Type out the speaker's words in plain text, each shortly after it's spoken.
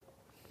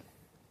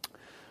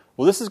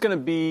Well, this is going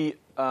to be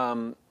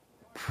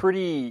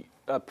pretty,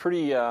 I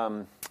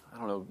don't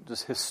know,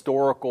 just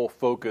historical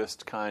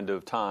focused kind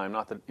of time.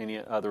 Not that any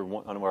other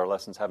one of our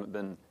lessons haven't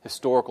been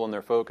historical in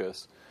their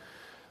focus.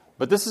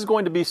 But this is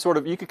going to be sort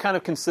of, you could kind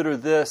of consider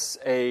this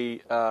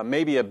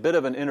maybe a bit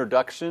of an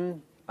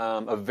introduction,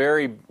 a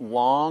very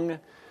long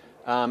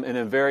and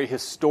a very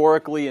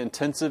historically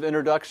intensive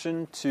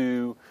introduction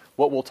to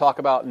what we'll talk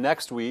about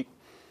next week,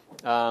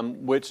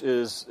 which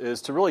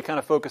is to really kind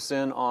of focus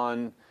in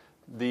on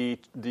the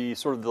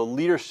sort of the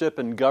leadership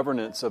and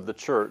governance of the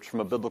church from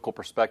a biblical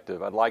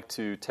perspective. I'd like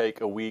to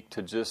take a week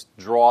to just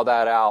draw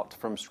that out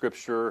from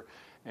Scripture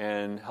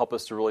and help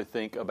us to really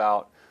think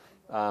about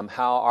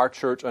how our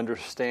church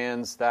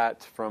understands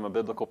that from a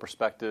biblical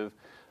perspective,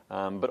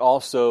 but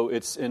also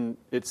it's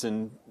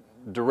in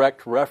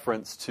direct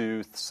reference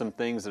to some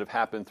things that have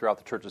happened throughout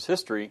the church's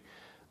history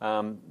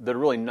that are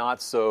really not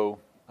so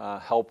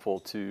helpful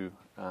to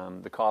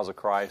the cause of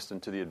Christ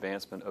and to the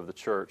advancement of the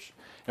church.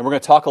 And we're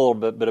going to talk a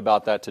little bit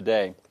about that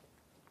today.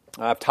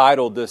 I've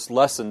titled this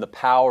lesson, "The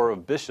Power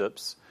of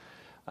Bishops."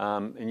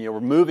 And we're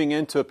moving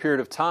into a period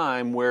of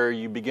time where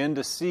you begin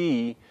to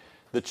see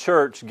the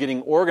church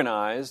getting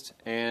organized,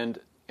 and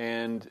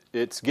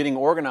it's getting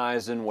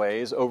organized in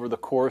ways over the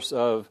course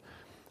of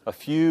a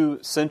few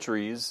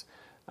centuries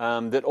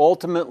that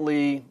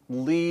ultimately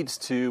leads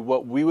to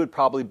what we would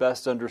probably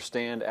best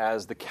understand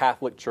as the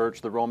Catholic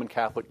Church, the Roman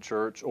Catholic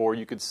Church, or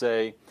you could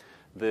say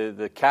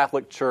the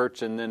Catholic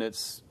Church, and then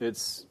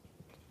it's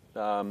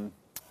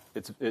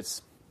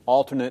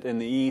alternate in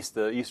the East,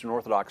 the Eastern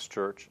Orthodox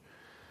Church.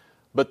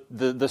 But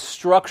the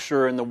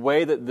structure and the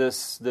way that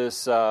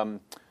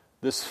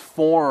this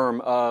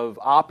form of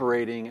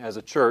operating as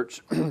a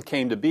church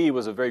came to be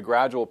was a very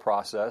gradual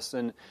process,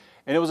 and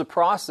it was a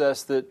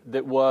process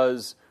that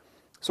was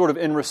sort of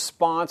in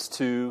response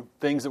to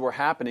things that were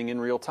happening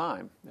in real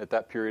time at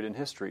that period in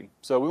history.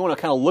 So we want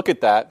to kind of look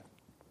at that,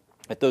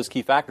 at those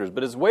key factors.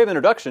 But as a way of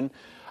introduction,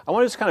 I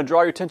want to just kind of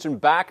draw your attention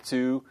back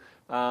to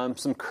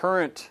some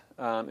current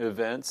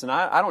events. And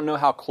I don't know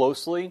how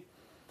closely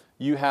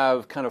you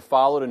have kind of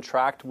followed and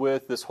tracked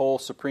with this whole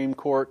Supreme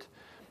Court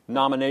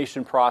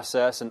nomination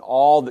process and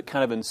all that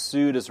kind of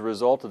ensued as a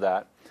result of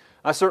that.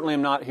 I certainly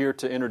am not here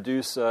to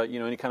introduce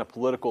any kind of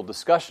political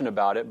discussion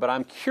about it, but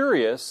I'm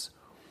curious,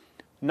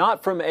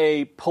 not from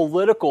a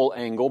political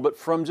angle, but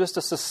from just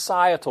a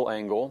societal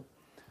angle,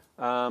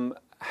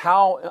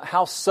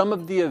 how some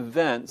of the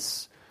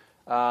events,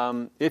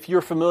 if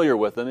you're familiar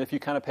with them, if you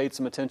kind of paid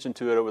some attention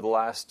to it over the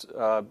last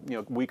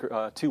week,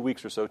 2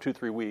 weeks or so,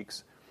 2-3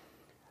 weeks,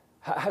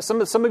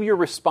 some of your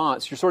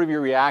response,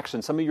 your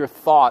reaction, some of your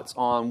thoughts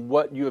on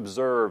what you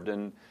observed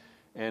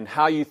and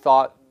how you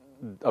thought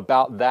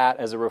about that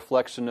as a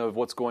reflection of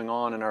what's going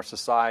on in our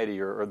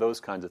society or those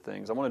kinds of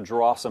things. I want to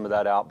draw some of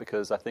that out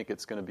because I think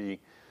it's going to be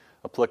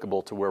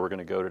applicable to where we're going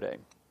to go today.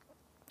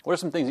 What are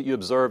some things that you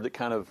observed that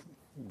kind of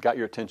got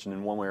your attention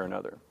in one way or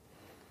another?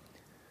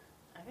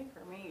 I think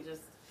for me,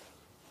 just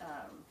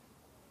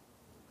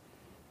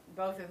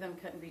both of them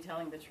couldn't be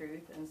telling the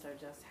truth, and so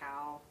just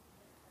how,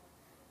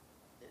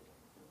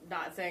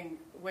 not saying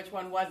which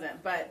one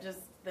wasn't, but just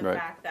the right.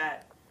 fact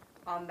that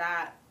on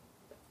that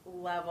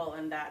level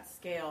and that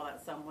scale,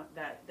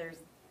 that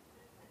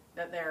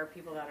there are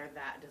people that are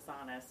that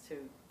dishonest to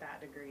that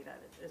degree,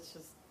 that it's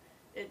just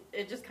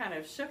it just kind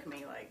of shook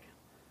me, like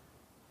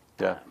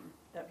that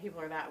people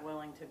are that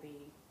willing to be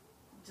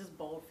just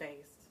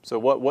bold-faced. So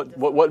what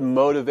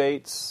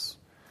motivates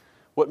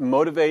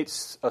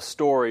a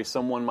story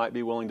someone might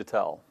be willing to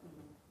tell,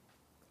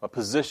 a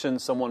position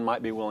someone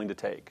might be willing to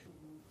take?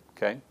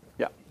 Okay,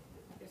 yeah.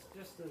 It's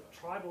just the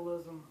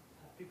tribalism,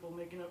 people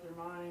making up their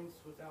minds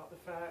without the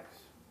facts.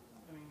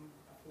 I mean,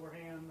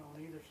 beforehand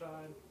on either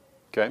side.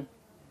 Okay. And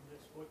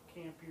just what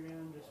camp you're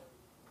in, just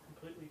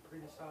completely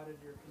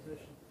pre-decided your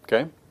position.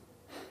 Okay. And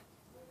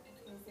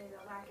so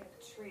the lack of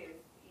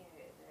truth,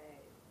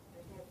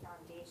 there's no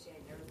foundation,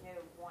 there's no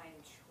one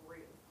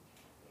truth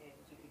that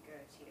you could go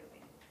to,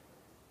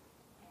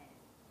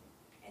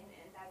 and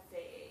that's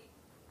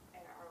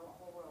and our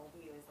whole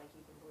worldview is like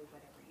you can believe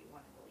whatever you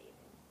want to believe,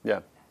 and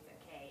yeah. that's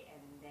okay. And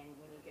then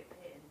when you get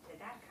put into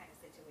that kind of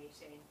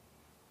situation,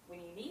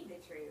 when you need the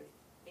truth,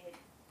 it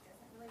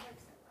doesn't really work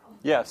so well.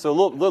 Yeah, so a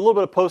little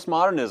bit of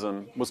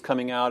postmodernism was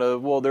coming out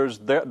of, well, there's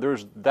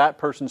that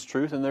person's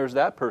truth and there's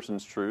that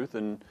person's truth,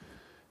 and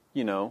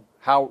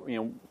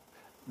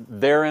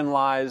therein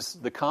lies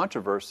the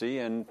controversy.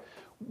 And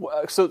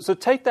so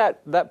take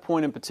that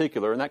point in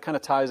particular, and that kind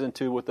of ties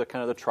into with the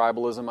kind of the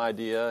tribalism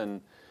idea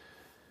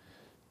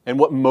and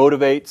what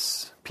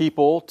motivates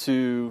people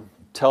to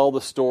tell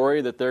the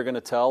story that they're going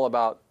to tell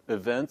about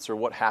events or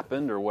what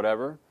happened or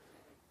whatever.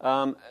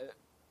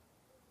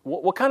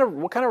 What kind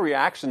of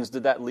reactions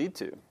did that lead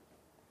to?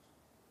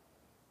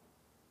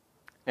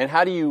 And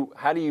how do you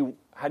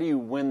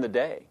win the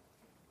day?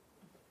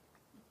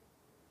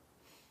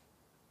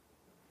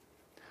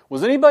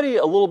 Was anybody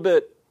a little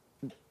bit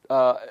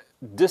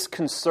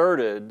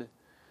disconcerted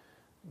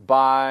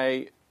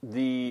by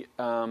the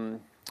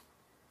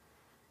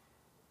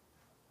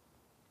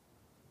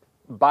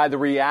by the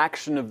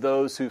reaction of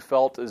those who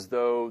felt as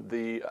though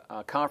the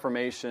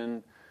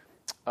confirmation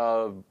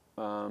of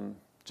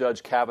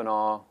Judge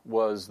Kavanaugh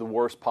was the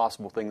worst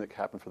possible thing that could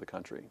happen for the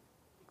country.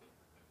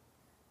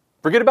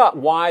 Forget about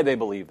why they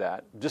believe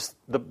that. Just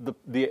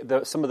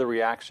some of the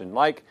reaction.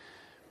 Like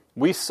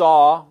we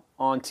saw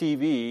on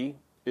TV,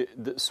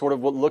 sort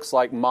of what looks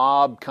like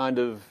mob kind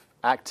of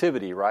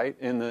activity, right?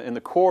 In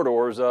the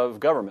corridors of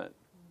government.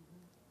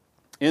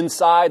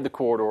 Inside the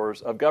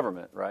corridors of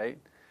government, right?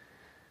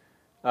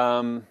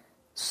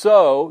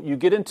 So you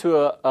get into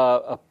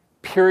a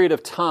period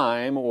of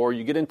time, or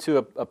you get into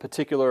a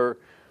particular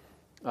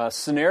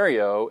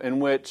scenario in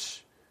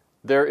which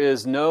there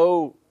is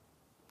no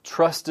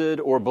trusted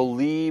or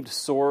believed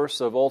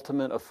source of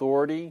ultimate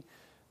authority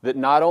that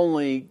not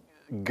only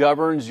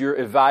governs your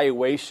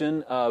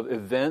evaluation of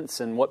events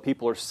and what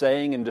people are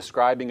saying and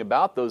describing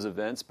about those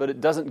events, but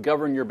it doesn't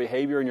govern your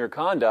behavior and your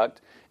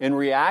conduct in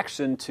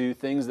reaction to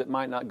things that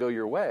might not go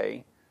your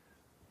way.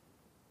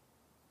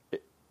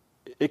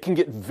 It can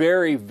get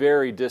very,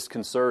 very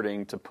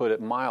disconcerting, to put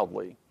it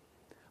mildly.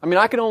 I mean,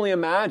 I can only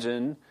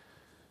imagine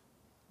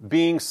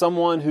being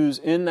someone who's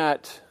in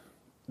that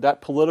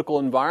political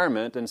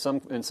environment and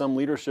in some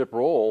leadership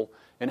role,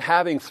 and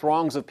having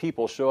throngs of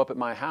people show up at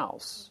my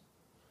house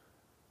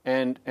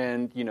and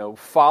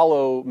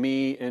follow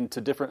me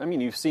into different. I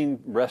mean, you've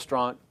seen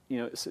restaurant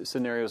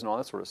scenarios and all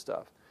that sort of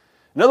stuff.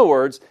 In other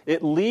words,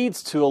 it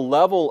leads to a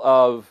level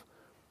of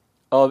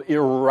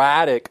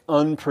erratic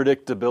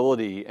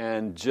unpredictability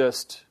and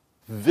just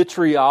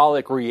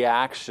vitriolic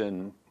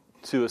reaction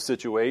to a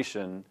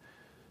situation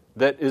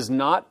that is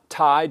not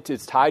tied to.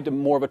 It's tied to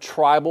more of a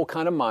tribal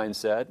kind of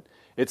mindset.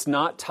 It's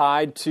not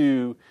tied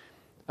to,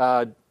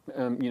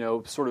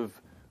 sort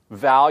of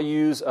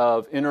values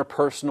of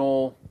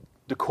interpersonal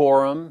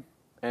decorum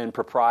and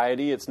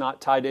propriety. It's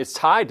not tied. It's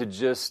tied to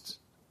just,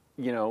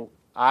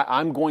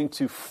 I'm going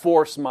to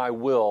force my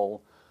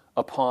will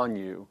upon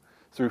you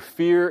through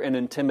fear and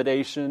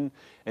intimidation,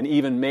 and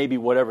even maybe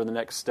whatever the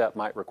next step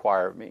might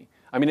require of me.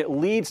 I mean, it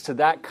leads to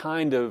that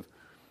kind of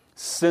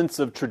sense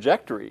of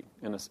trajectory.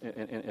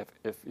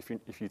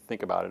 If you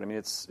think about it, I mean,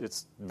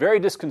 it's very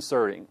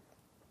disconcerting.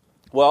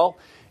 Well,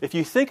 if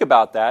you think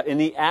about that, in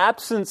the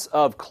absence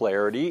of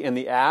clarity, in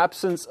the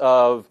absence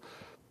of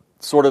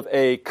sort of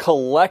a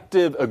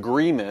collective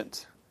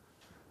agreement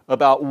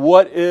about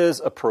what is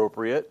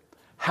appropriate,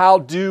 how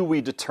do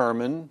we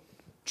determine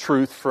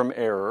truth from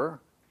error,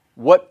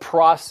 what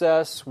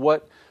process,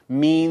 what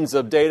means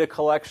of data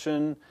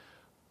collection,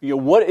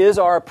 what is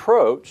our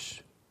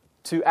approach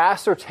to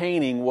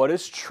ascertaining what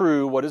is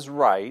true, what is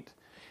right,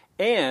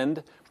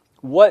 and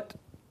what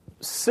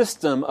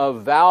system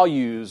of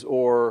values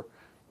or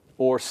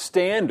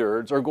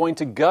standards are going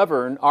to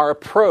govern our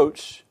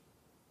approach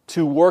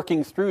to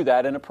working through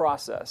that in a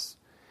process.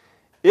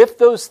 If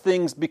those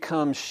things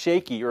become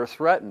shaky or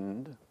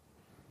threatened,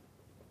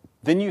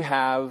 then you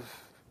have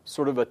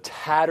sort of a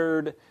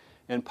tattered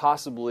and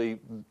possibly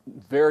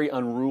very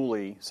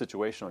unruly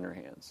situation on your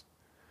hands.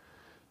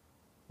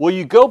 Well,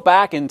 you go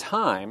back in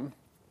time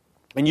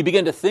and you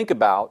begin to think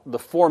about the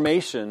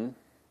formation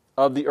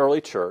of the early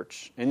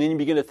church, and then you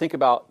begin to think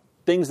about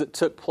things that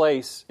took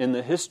place in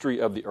the history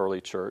of the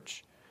early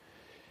church.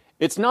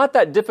 It's not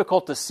that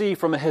difficult to see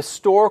from a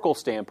historical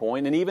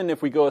standpoint, and even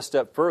if we go a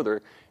step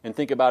further and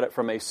think about it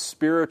from a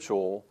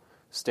spiritual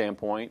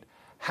standpoint,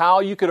 how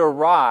you could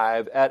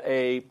arrive at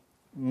a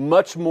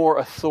much more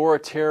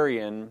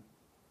authoritarian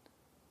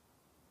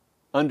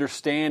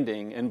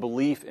understanding and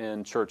belief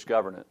in church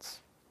governance.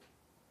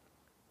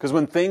 Because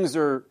when things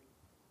are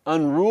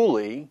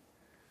unruly,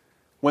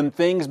 when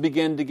things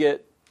begin to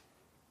get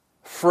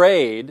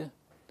frayed,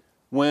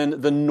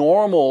 when the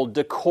normal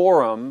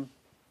decorum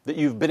that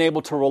you've been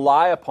able to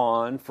rely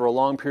upon for a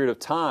long period of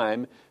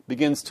time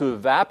begins to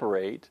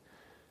evaporate,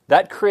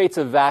 that creates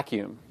a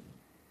vacuum.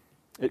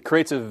 It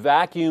creates a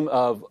vacuum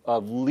of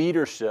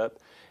leadership,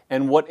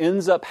 and what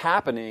ends up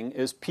happening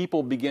is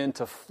people begin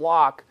to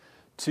flock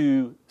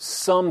to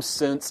some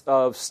sense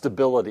of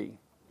stability,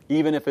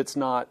 even if it's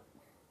not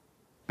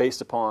based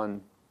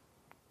upon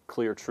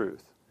clear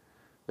truth.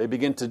 They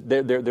begin to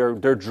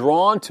they're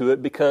drawn to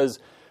it because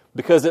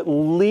at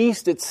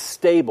least it's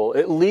stable.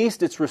 At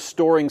least it's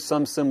restoring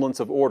some semblance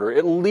of order.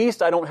 At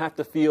least I don't have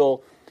to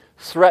feel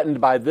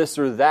threatened by this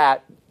or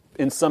that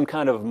in some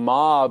kind of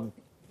mob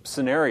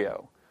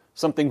scenario.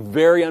 Something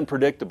very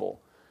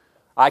unpredictable.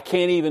 I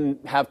can't even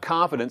have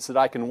confidence that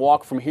I can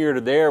walk from here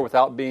to there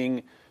without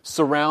being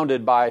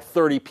surrounded by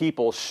 30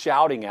 people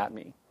shouting at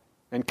me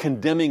and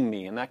condemning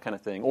me and that kind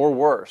of thing. Or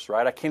worse,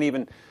 right? I can't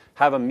even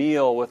have a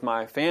meal with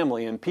my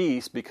family in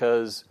peace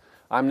because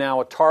I'm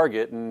now a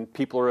target and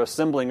people are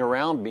assembling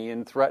around me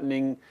and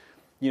threatening,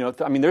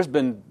 there's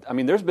been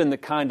the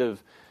kind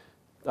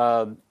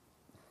of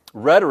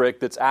rhetoric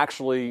that's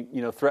actually,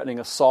 threatening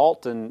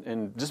assault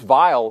and just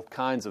vile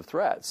kinds of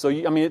threats. So,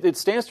 it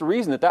stands to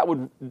reason that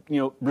would,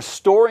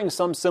 restoring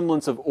some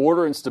semblance of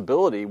order and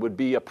stability would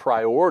be a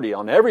priority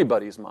on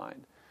everybody's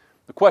mind.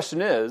 The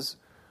question is,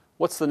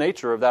 what's the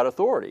nature of that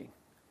authority?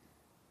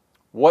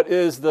 What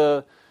is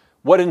the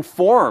What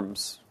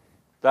informs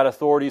that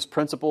authority's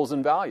principles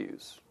and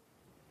values?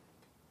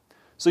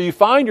 So you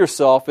find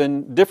yourself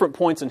in different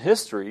points in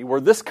history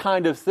where this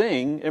kind of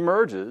thing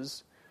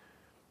emerges,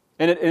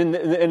 and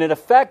it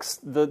affects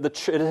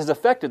it has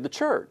affected the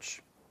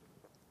church.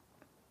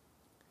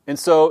 And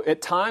so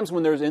at times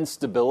when there's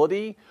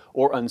instability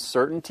or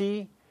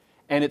uncertainty,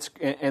 and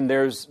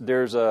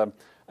there's an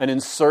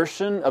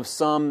insertion of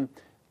some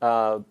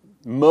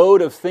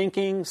mode of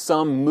thinking,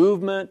 some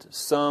movement,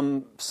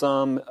 some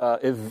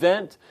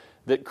event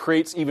that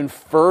creates even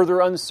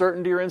further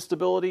uncertainty or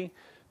instability,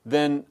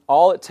 then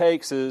all it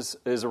takes is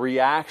a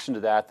reaction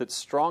to that that's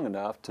strong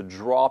enough to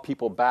draw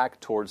people back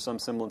towards some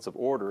semblance of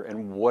order.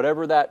 And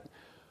whatever that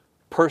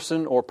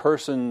person or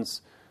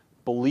person's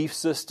belief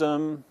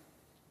system,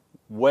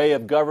 way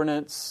of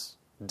governance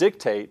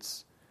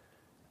dictates,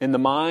 in the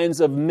minds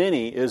of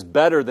many, is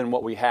better than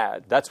what we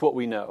had. That's what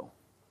we know.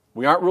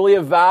 We aren't really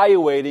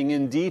evaluating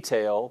in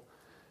detail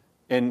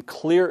and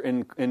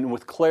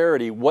with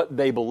clarity what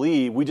they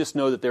believe. We just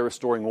know that they're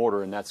restoring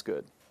order, and that's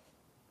good.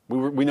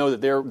 We know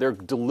that they're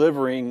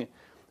delivering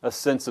a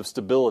sense of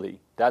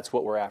stability. That's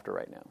what we're after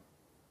right now.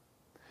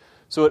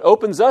 So it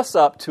opens us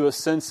up to a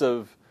sense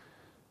of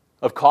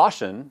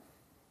caution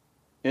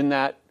in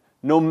that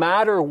no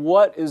matter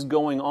what is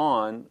going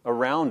on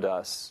around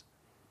us,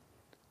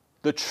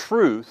 the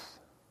truth,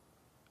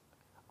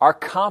 our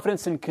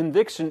confidence and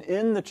conviction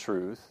in the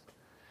truth,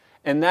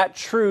 and that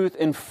truth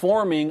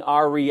informing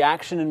our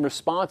reaction and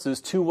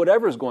responses to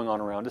whatever is going on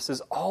around us is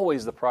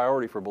always the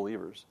priority for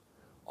believers.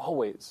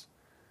 Always.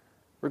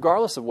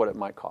 Regardless of what it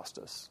might cost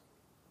us.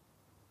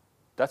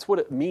 That's what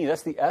it means.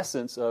 That's the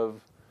essence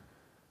of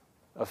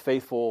a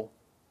faithful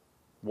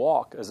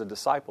walk as a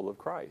disciple of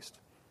Christ.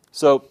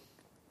 So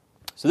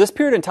this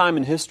period in time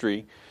in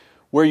history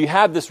where you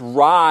have this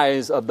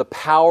rise of the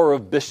power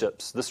of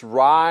bishops, this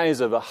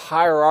rise of a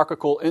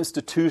hierarchical,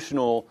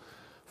 institutional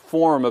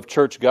form of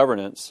church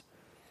governance,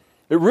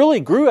 it really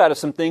grew out of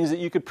some things that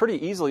you could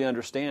pretty easily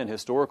understand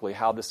historically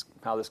how this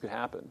could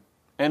happen.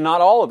 And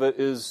not all of it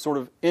is sort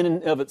of in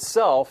and of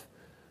itself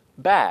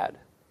bad.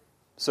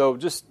 So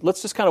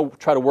let's just kind of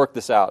try to work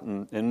this out,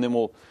 and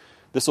then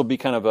this will be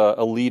kind of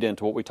a lead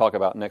into what we talk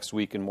about next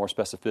week in more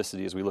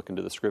specificity as we look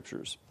into the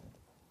Scriptures.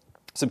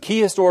 Some key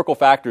historical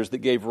factors that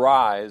gave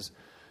rise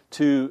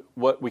to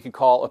what we can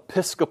call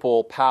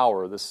episcopal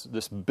power, this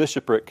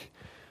bishopric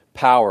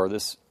power,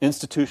 this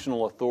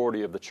institutional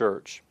authority of the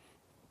church.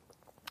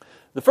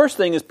 The first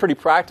thing is pretty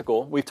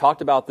practical. We've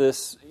talked about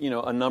this,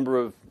 a number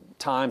of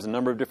times, a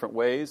number of different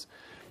ways.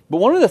 But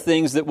one of the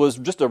things that was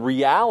just a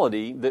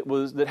reality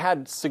that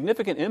had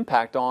significant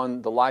impact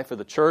on the life of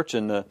the church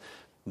and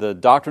the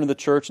doctrine of the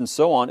church and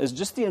so on is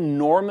just the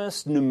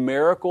enormous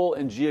numerical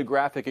and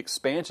geographic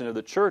expansion of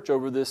the church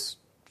over this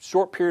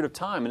short period of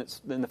time, and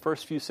it's in the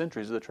first few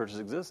centuries of the church's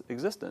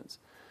existence.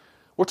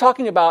 We're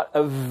talking about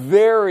a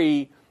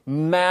very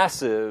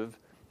massive,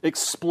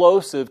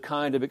 explosive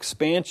kind of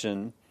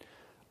expansion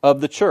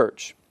of the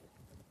church.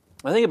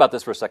 Now think about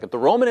this for a second. The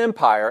Roman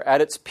Empire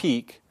at its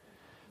peak,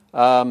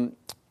 in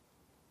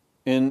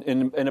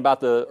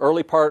about the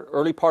early part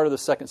of the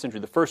second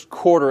century, the first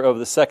quarter of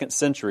the second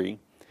century,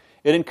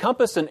 it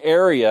encompassed an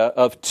area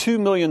of 2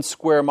 million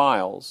square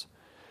miles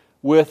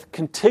with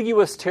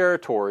contiguous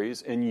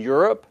territories in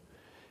Europe,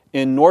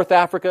 in North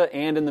Africa,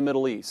 and in the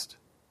Middle East.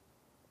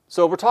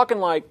 So we're talking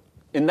like,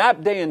 in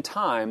that day and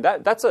time,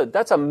 that's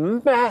a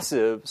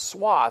massive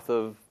swath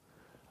of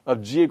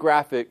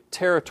geographic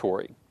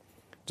territory.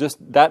 Just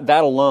that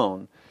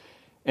alone.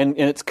 And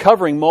it's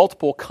covering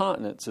multiple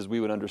continents, as we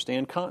would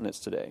understand continents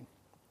today.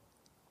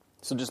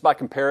 So just by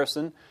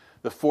comparison,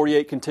 the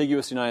 48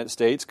 contiguous United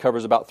States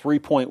covers about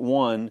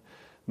 3.1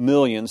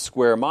 million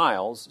square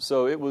miles.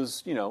 So it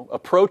was,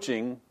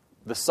 approaching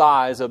the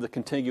size of the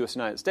contiguous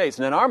United States.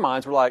 And in our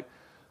minds, we're like,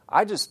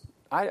 I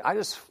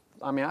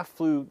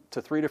flew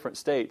to 3 different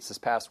states this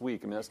past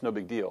week. That's no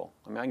big deal.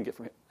 I can get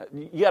from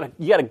you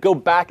got to go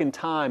back in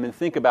time and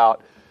think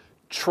about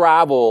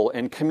travel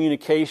and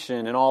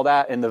communication and all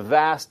that and the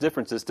vast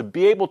differences. To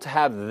be able to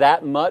have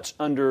that much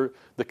under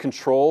the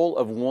control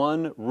of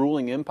one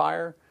ruling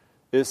empire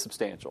is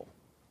substantial.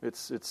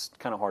 It's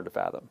kind of hard to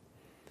fathom.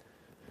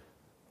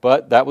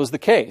 But that was the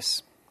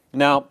case.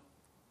 Now,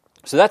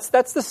 so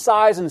that's the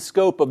size and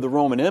scope of the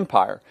Roman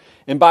Empire.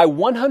 And by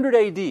 100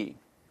 AD,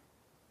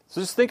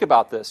 so just think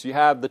about this. You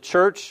have the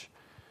church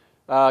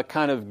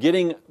kind of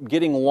getting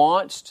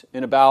launched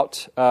in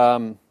about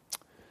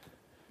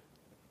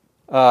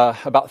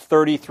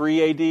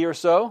 33 AD or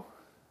so.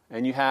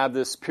 And you have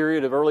this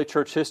period of early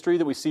church history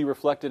that we see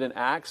reflected in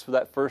Acts for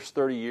that first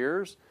 30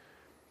 years.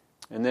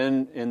 And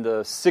then in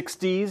the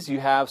 60s,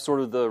 you have sort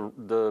of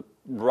the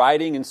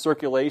writing and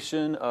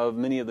circulation of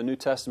many of the New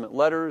Testament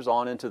letters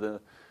on into the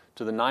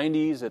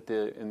 90s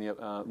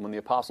when the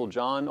Apostle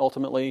John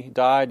ultimately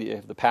died. You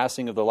have the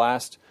passing of the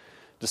last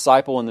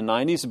disciple in the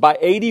 90s. By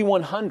AD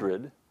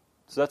 100,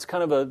 so that's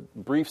kind of a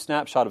brief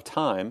snapshot of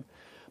time,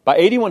 by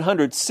AD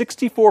 100,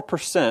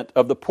 64%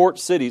 of the port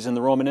cities in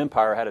the Roman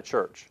Empire had a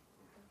church.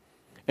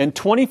 And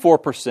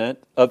 24%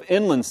 of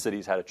inland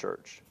cities had a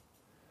church.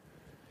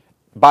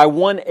 By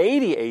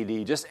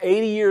 180 AD, just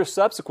 80 years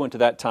subsequent to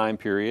that time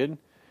period,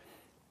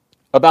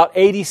 about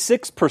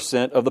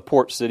 86% of the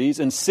port cities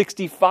and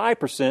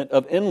 65%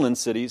 of inland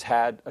cities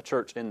had a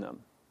church in them.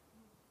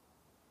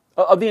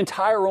 Of the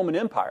entire Roman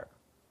Empire.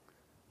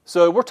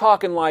 So we're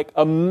talking like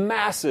a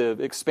massive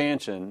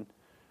expansion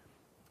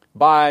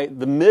by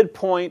the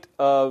midpoint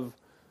of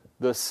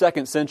the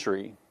 2nd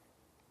century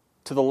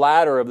to the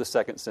latter of the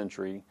 2nd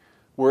century,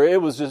 where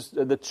it was just,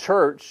 the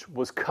church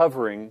was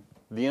covering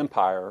the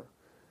empire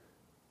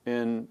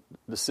in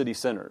the city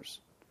centers.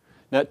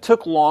 Now, it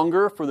took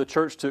longer for the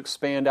church to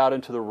expand out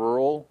into the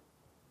rural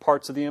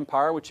parts of the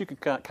empire, which you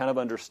could kind of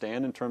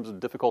understand in terms of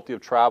difficulty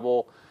of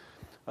travel.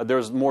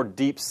 There's more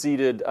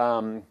deep-seated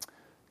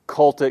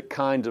cultic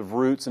kind of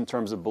roots in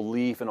terms of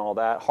belief and all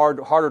that.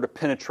 Harder to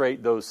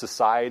penetrate those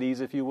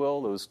societies, if you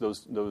will,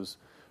 those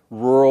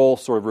rural,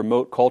 sort of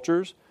remote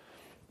cultures.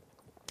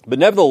 But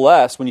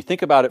nevertheless, when you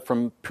think about it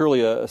from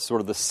purely a sort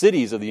of the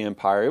cities of the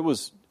empire, it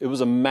was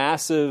a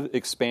massive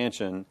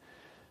expansion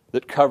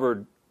that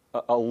covered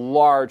a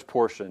large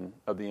portion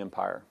of the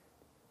empire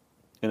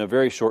in a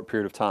very short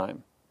period of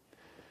time.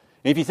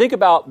 And if you think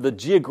about the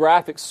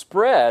geographic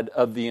spread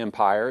of the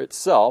empire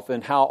itself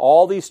and how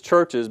all these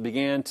churches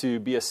began to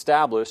be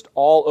established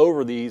all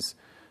over these,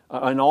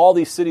 in all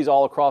these cities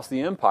all across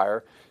the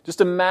empire,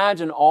 just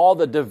imagine all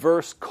the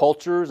diverse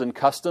cultures and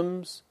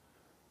customs.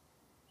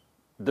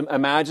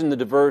 Imagine the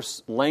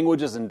diverse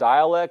languages and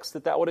dialects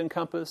that would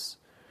encompass.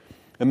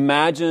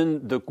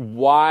 Imagine the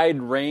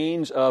wide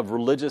range of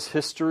religious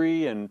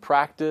history and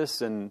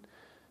practice and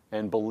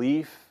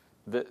belief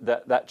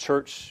that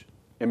church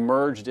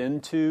emerged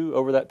into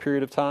over that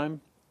period of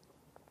time.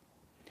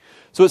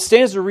 So it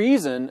stands to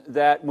reason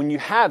that when you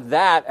have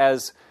that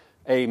as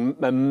a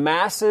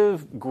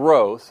massive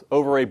growth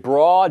over a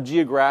broad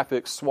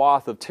geographic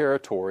swath of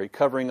territory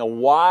covering a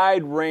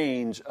wide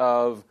range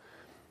of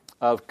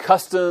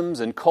customs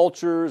and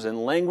cultures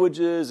and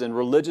languages and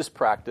religious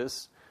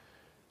practice,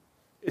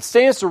 it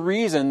stands to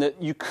reason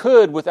that you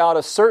could, without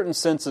a certain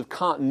sense of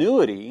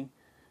continuity,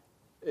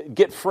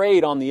 get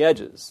frayed on the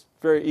edges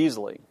very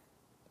easily.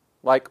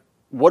 Like,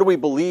 what do we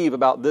believe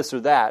about this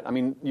or that? I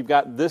mean, you've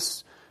got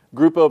this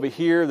group over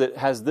here that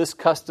has this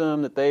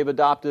custom that they've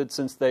adopted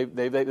since they've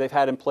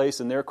had in place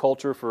in their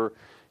culture for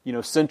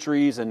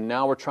centuries, and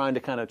now we're trying to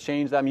kind of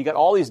change that. I mean, you've got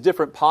all these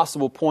different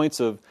possible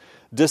points of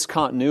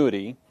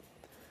discontinuity.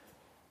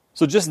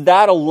 So just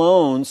that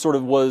alone sort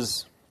of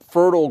was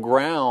fertile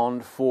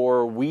ground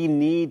for we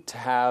need to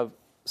have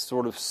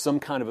sort of some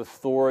kind of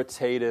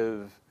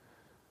authoritative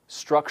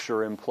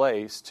structure in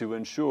place to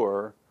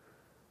ensure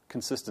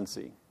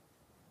consistency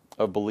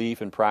of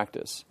belief and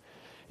practice.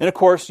 And of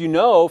course,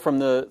 from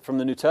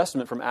the New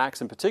Testament, from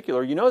Acts in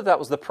particular, that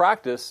was the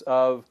practice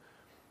of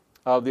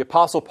the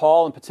Apostle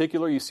Paul in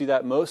particular. You see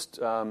that most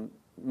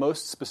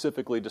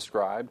specifically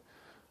described.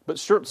 But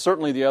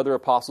certainly the other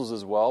apostles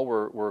as well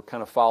were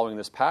kind of following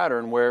this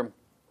pattern where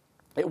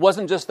it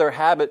wasn't just their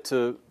habit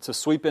to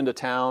sweep into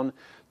town,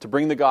 to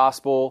bring the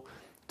gospel,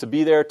 to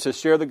be there to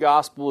share the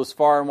gospel as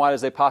far and wide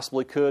as they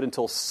possibly could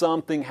until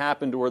something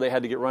happened to where they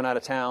had to get run out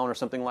of town or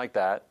something like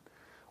that,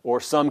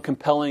 or some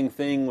compelling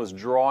thing was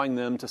drawing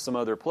them to some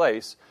other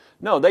place.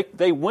 No,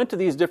 they went to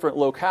these different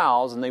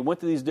locales and they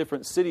went to these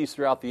different cities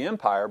throughout the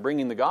empire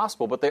bringing the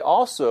gospel, but they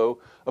also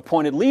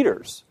appointed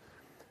leaders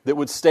that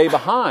would stay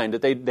behind,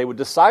 that they would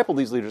disciple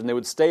these leaders, and they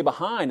would stay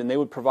behind, and they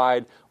would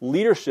provide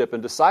leadership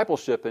and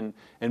discipleship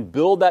and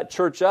build that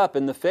church up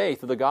in the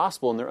faith of the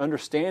gospel and their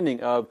understanding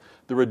of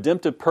the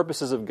redemptive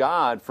purposes of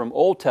God from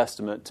Old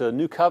Testament to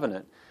New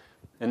Covenant.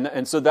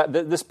 And so that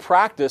this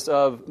practice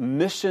of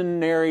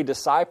missionary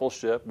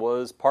discipleship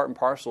was part and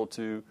parcel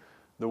to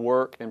the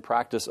work and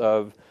practice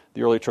of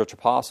the early church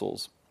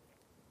apostles.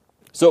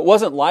 So it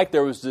wasn't like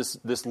there was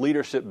this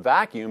leadership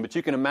vacuum, but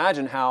you can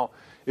imagine how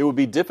it would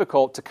be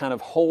difficult to kind of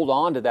hold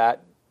on to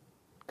that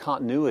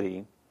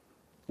continuity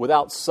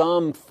without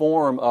some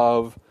form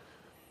of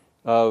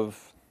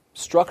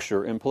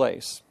structure in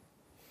place.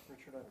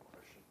 Richard, I have a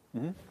question.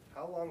 Mm-hmm.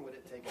 How long would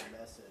it take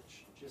a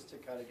message, just to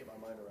kind of get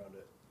my mind around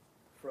it,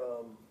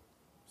 from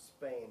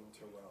Spain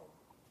to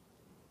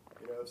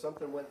Rome? If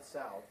something went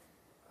south,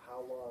 how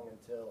long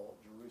until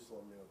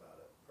Jerusalem knew about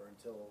it, or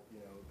until the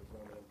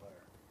Roman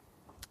Empire?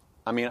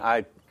 I mean,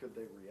 could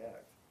they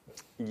react?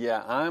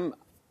 Yeah,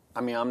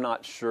 I'm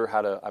not sure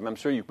how to. I'm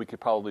sure we could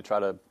probably try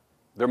to.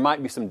 There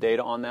might be some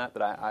data on that,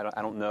 but I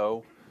don't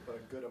know. But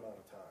a good amount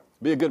of time.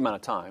 Be a good amount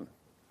of time.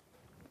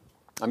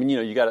 I mean,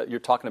 you're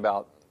talking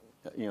about,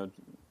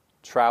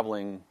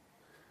 traveling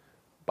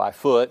by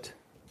foot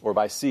or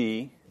by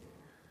sea,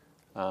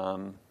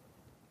 and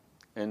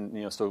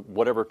so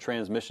whatever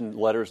transmission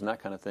letters and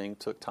that kind of thing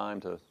took time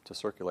to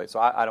circulate. So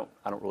I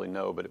don't really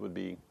know, but it would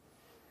be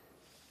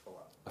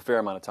a fair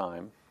amount of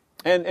time.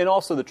 And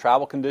also the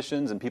travel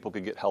conditions, and people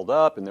could get held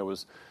up, and there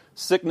was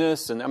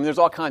sickness, and there's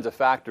all kinds of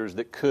factors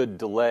that could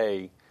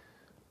delay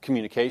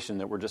communication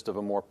that were just of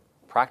a more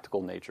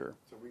practical nature.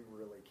 So we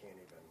really can't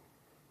even.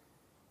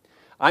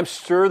 I'm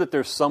sure that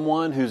there's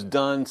someone who's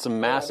done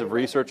some massive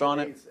research on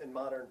it. In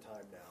modern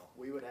time now,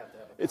 we would have to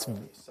have a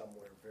colony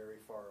somewhere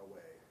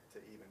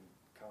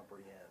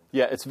comprehend.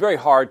 Yeah, it's very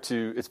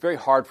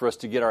hard for us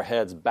to get our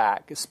heads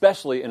back,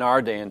 especially in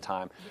our day and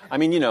time. I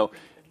mean,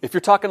 if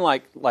you're talking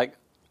like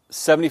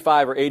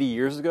 75 or 80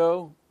 years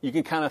ago, you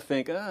can kind of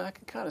think, I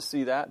can kind of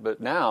see that.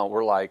 But now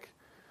we're like,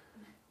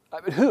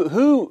 I mean,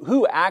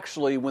 who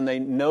actually, when they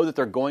know that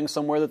they're going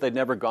somewhere that they've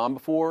never gone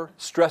before,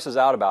 stresses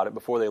out about it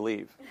before they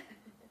leave?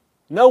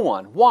 No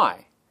one.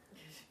 Why?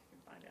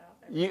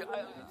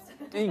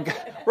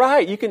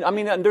 Right. You can. I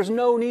mean, there's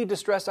no need to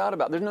stress out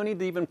about it. There's no need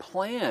to even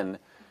plan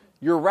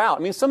your route.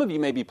 I mean, some of you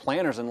may be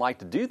planners and like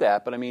to do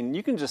that, but I mean,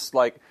 you can just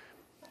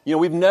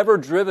we've never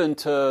driven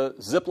to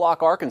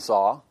Ziploc,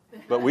 Arkansas,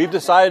 but we've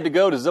decided to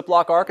go to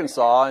Ziploc,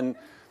 Arkansas, and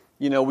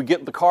we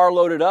get the car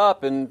loaded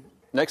up, and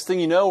next thing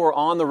you know, we're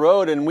on the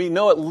road, and we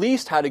know at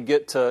least how to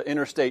get to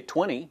Interstate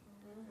 20.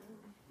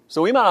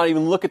 So we might not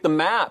even look at the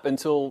map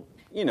until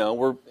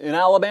we're in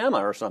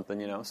Alabama or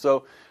something.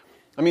 So,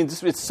 I mean,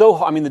 it's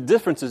so. I mean, the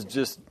difference is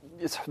just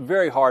it's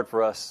very hard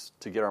for us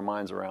to get our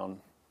minds around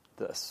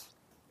this.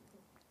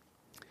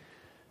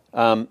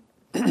 So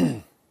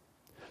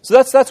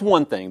that's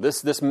one thing.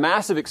 This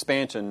massive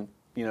expansion,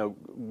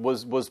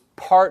 was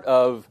part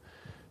of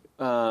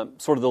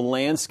sort of the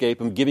landscape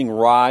and giving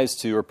rise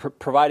to, or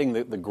providing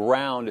the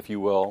ground, if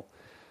you will,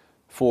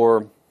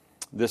 for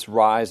this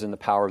rise in the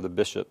power of the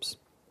bishops.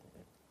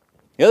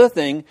 The other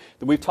thing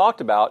that we've talked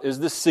about is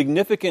the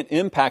significant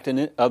impact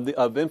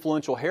of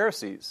influential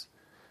heresies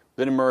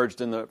that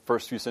emerged in the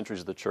first few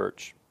centuries of the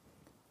church.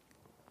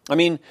 I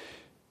mean,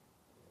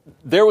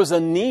 there was a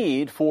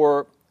need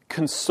for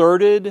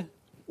concerted,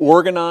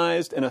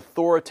 organized, and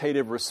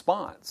authoritative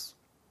response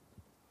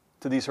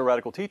to these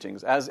heretical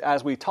teachings.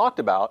 As we talked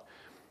about,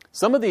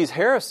 some of these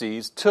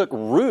heresies took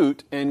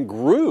root and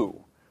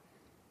grew.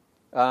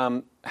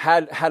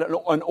 Had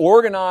an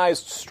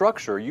organized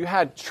structure. You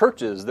had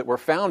churches that were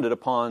founded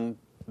upon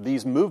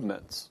these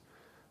movements.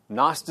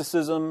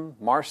 Gnosticism,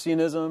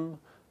 Marcionism,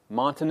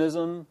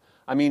 Montanism.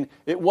 I mean,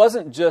 it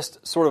wasn't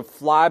just sort of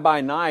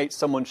fly-by-night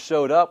someone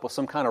showed up with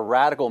some kind of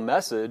radical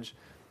message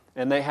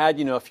and they had,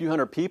 a few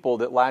hundred people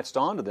that latched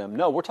onto them.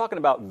 No, we're talking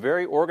about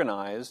very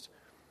organized,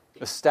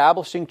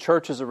 establishing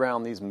churches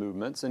around these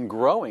movements and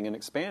growing and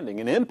expanding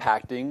and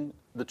impacting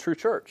the true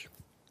church.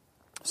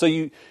 So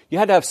you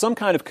had to have some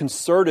kind of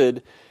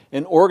concerted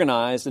and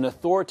organized and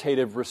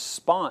authoritative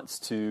response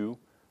to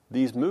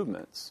these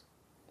movements.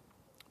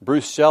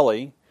 Bruce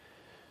Shelley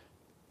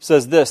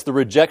says this: the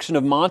rejection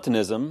of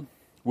Montanism,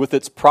 with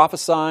its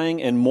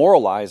prophesying and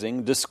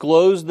moralizing,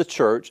 disclosed the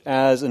church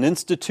as an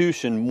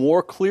institution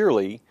more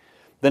clearly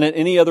than at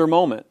any other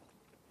moment.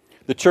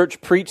 The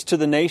church preached to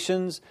the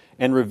nations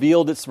and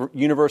revealed its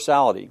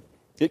universality.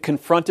 It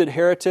confronted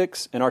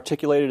heretics and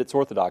articulated its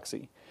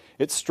orthodoxy.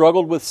 It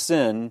struggled with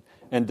sin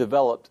and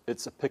developed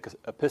its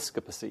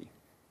episcopacy.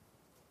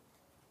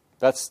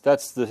 That's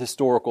the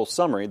historical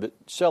summary that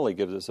Shelley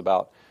gives us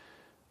about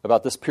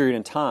this period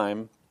in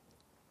time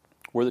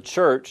where the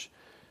church,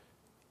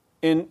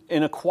 in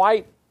a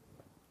quite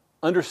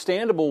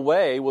understandable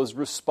way, was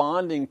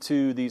responding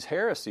to these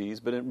heresies,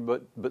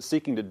 but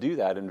seeking to do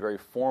that in very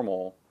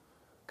formal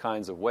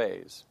kinds of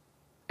ways.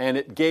 And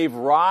it gave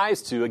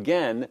rise to,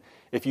 again,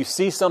 if you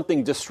see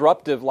something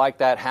disruptive like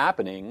that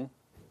happening,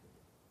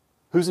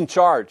 who's in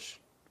charge?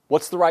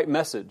 What's the right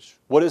message?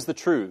 What is the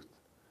truth?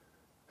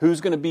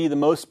 Who's going to be the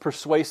most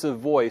persuasive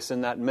voice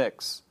in that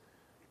mix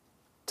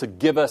to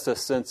give us a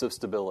sense of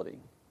stability?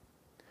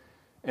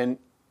 And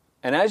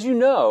as you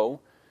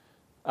know,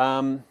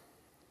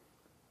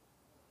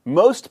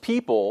 most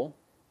people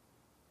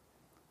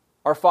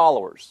are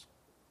followers,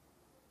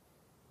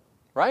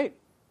 right?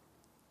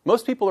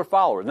 Most people are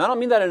followers. And I don't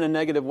mean that in a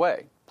negative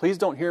way. Please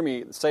don't hear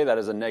me say that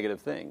as a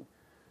negative thing.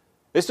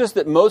 It's just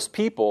that most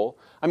people,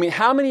 I mean,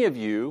 how many of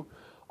you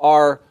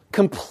are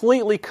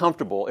completely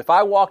comfortable if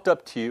I walked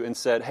up to you and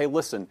said, hey,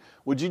 listen,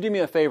 would you do me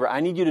a favor? I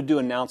need you to do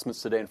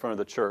announcements today in front of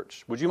the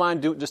church. Would you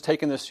mind just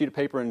taking this sheet of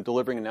paper and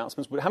delivering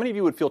announcements? How many of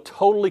you would feel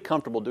totally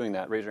comfortable doing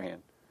that? Raise your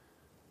hand.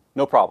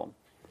 No problem.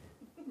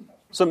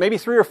 So maybe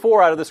 3 or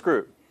 4 out of this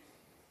group,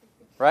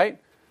 right?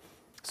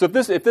 So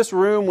if this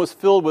room was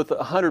filled with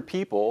 100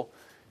 people,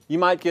 you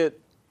might get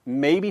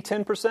maybe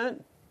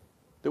 10%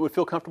 that would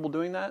feel comfortable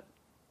doing that.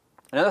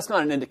 Now, that's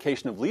not an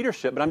indication of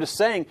leadership, but I'm just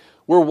saying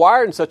we're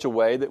wired in such a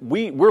way that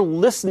we're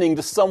listening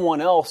to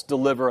someone else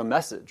deliver a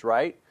message,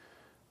 right?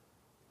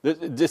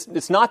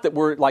 It's not that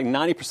we're like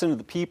 90% of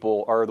the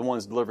people are the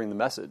ones delivering the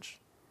message.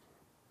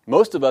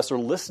 Most of us are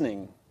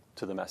listening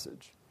to the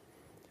message.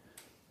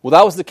 Well,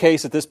 that was the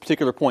case at this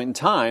particular point in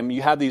time.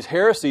 You have these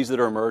heresies that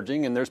are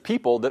emerging, and there's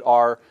people that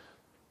are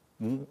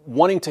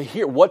wanting to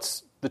hear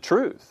what's the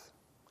truth.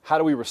 How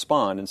do we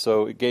respond? And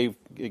so it gave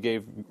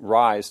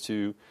rise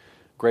to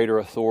greater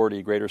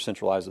authority, greater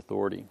centralized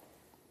authority.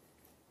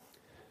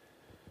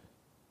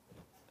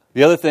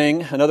 The other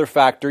thing, another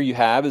factor you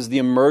have is the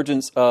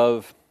emergence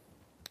of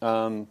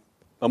a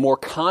more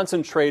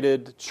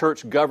concentrated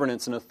church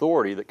governance and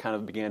authority that kind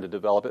of began to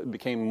develop. It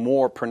became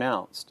more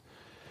pronounced.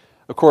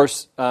 Of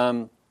course,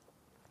 when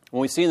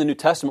we see in the New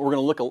Testament, we're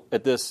going to look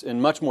at this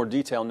in much more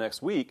detail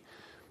next week,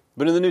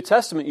 But in the New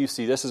Testament, you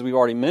see this, as we've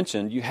already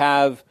mentioned. You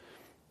have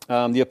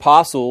the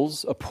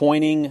apostles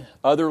appointing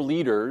other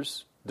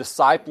leaders,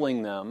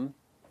 discipling them,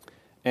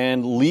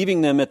 and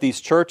leaving them at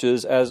these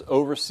churches as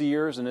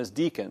overseers and as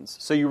deacons.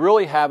 So you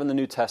really have in the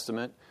New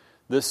Testament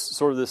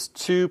this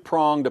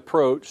two-pronged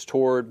approach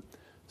toward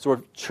sort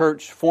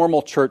of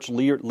formal church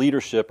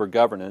leadership or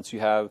governance.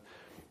 You have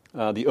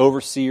the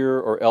overseer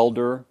or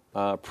elder.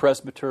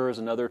 Presbyter is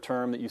another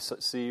term that you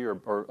see,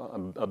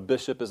 or a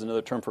bishop is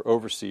another term for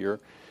overseer.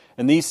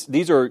 And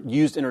these are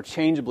used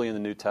interchangeably in the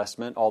New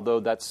Testament,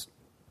 although that's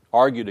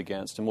argued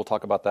against, and we'll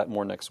talk about that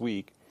more next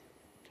week.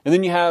 And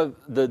then you have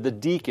the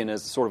deacon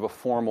as sort of a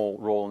formal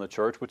role in the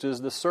church, which is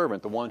the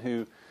servant, the one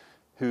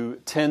who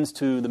tends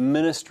to the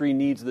ministry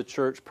needs of the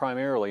church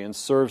primarily and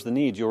serves the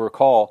needs. You'll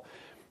recall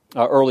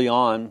early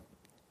on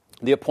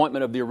the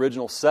appointment of the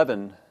original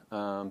 7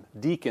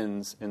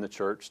 deacons in the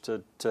church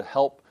to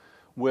help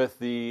with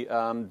the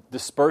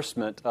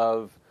disbursement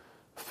of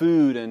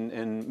food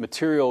and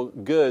material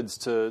goods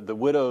to the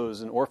widows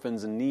and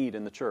orphans in need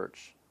in the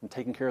church, and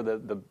taking care of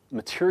the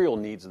material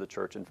needs of the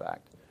church, in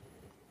fact.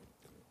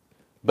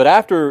 But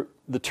after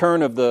the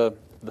turn of the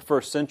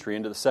first century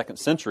into the second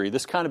century,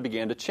 this kind of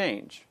began to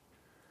change.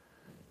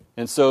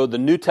 And so the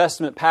New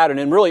Testament pattern,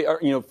 and really,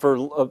 for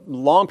a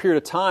long period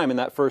of time in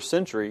that first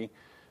century,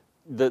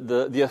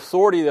 the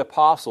authority of the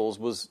apostles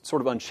was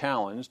sort of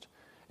unchallenged.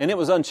 And it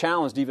was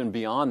unchallenged even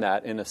beyond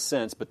that, in a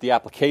sense, but the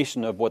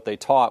application of what they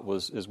taught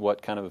is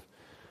what kind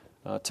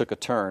of took a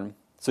turn.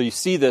 So you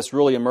see this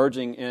really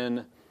emerging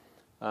in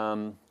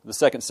the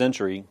second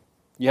century.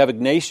 You have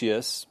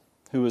Ignatius,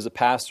 who was a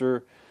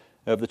pastor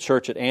of the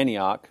church at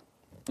Antioch,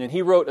 and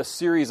he wrote a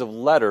series of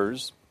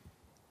letters.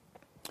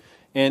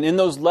 And in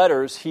those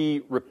letters,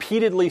 he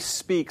repeatedly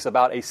speaks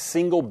about a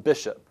single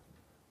bishop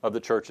of the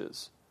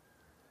churches.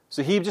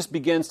 So he just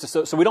begins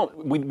to. So we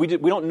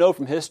don't know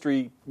from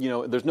history.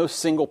 There's no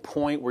single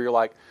point where you're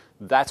like,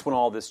 that's when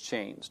all this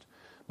changed.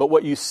 But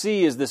what you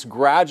see is this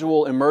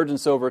gradual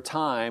emergence over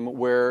time,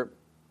 where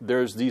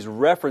there's these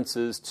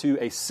references to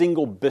a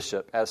single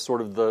bishop as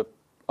sort of the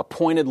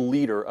appointed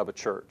leader of a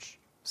church,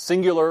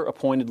 singular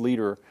appointed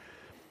leader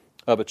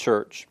of a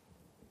church.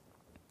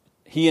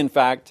 He, in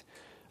fact,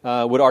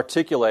 would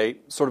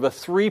articulate sort of a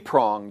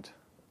 3-pronged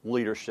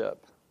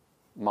leadership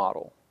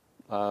model.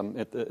 In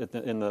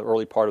the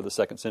early part of the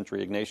second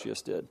century,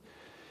 Ignatius did.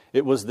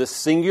 It was this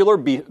singular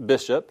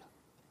bishop,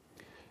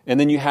 and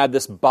then you had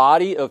this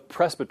body of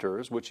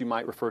presbyters, which you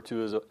might refer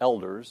to as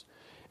elders,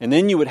 and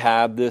then you would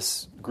have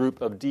this group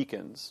of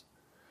deacons.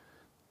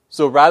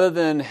 So rather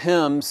than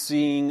him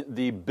seeing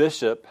the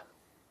bishop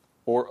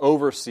or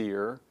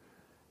overseer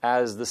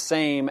as the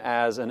same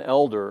as an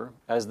elder,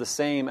 as the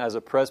same as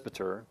a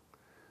presbyter,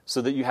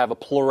 so that you have a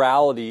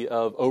plurality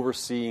of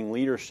overseeing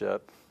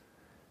leadership,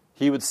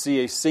 he would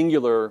see a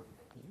singular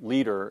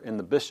leader in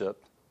the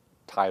bishop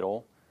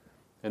title,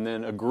 and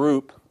then a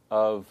group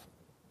of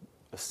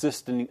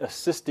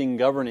assisting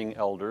governing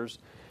elders,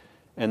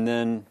 and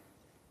then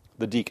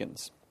the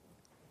deacons.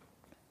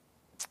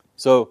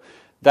 So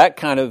that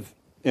kind of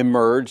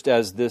emerged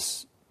as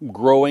this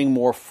growing,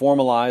 more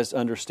formalized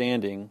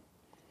understanding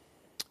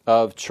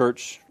of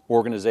church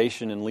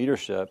organization and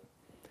leadership.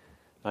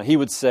 He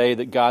would say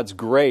that God's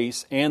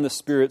grace and the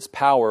Spirit's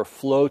power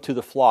flow to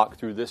the flock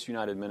through this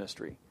united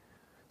ministry.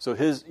 So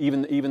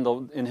even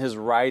though in his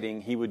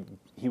writing he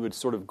would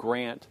sort of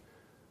grant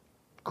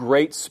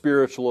great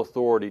spiritual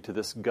authority to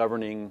this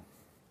governing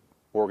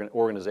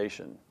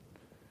organization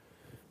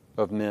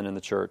of men in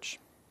the church.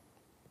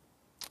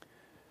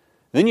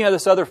 Then you have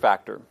this other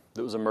factor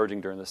that was emerging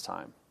during this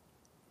time.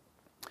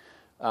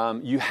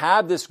 You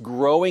have this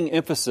growing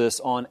emphasis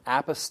on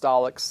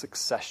apostolic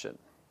succession.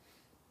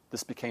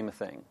 This became a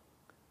thing,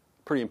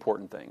 pretty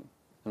important thing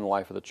in the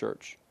life of the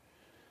church.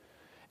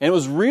 And it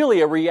was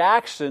really a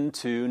reaction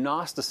to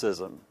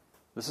Gnosticism.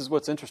 This is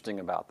what's interesting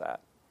about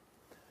that.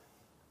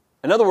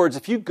 In other words,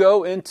 if you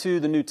go into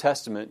the New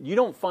Testament, you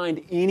don't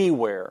find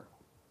anywhere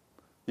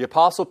the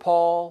Apostle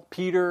Paul,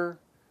 Peter,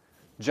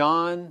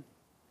 John,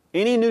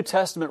 any New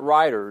Testament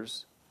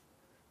writers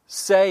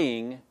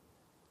saying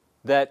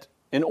that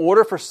in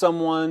order for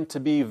someone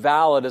to be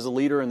valid as a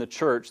leader in the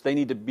church, they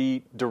need to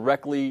be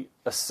directly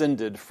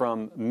ascended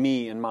from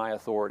me and my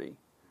authority.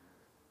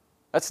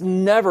 That's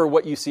never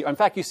what you see. In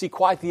fact, you see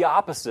quite the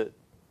opposite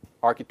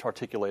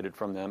articulated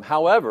from them.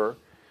 However,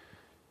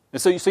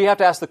 and so you have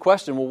to ask the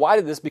question, well, why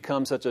did this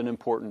become such an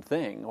important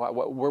thing?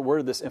 Where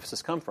did this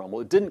emphasis come from?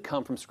 Well, it didn't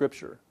come from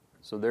Scripture.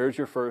 So there's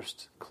your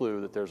first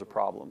clue that there's a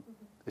problem.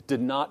 It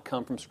did not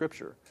come from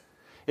Scripture.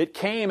 It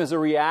came as a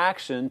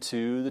reaction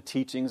to the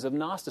teachings of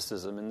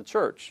Gnosticism in the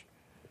church.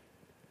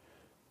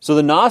 So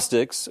the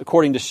Gnostics,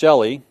 according to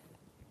Shelley,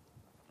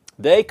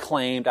 they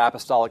claimed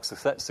apostolic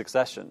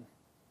succession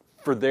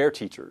for their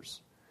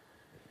teachers.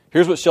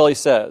 Here's what Shelley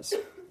says.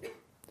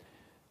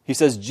 He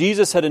says,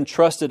 Jesus had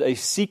entrusted a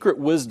secret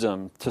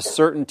wisdom to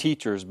certain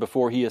teachers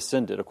before he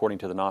ascended, according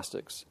to the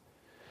Gnostics.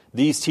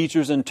 These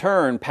teachers in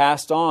turn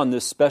passed on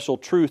this special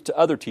truth to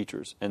other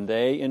teachers, and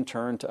they in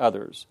turn to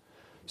others.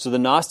 So the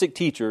Gnostic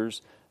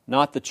teachers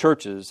not the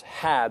churches,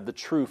 had the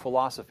true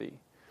philosophy.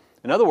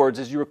 In other words,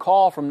 as you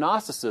recall from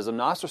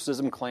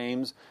Gnosticism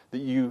claims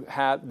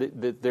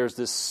that there's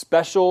this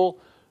special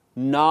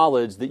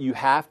knowledge that you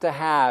have to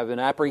have and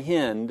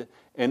apprehend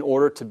in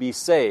order to be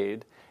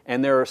saved.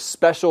 And there are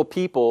special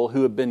people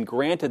who have been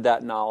granted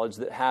that knowledge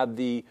that have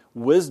the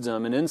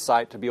wisdom and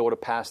insight to be able to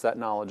pass that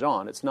knowledge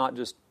on. It's not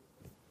just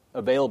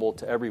available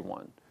to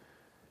everyone.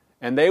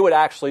 And they would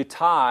actually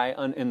tie,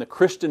 in the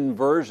Christian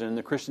version,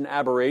 the Christian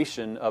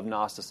aberration of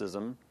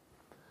Gnosticism,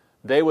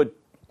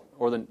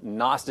 or the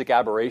Gnostic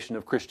aberration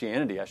of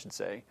Christianity, I should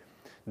say,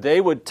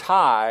 they would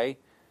tie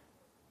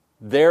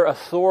their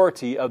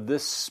authority of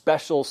this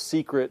special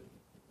secret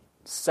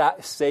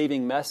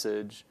saving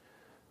message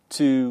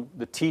to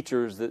the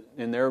teachers that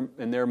in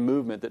their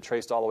movement that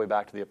traced all the way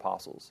back to the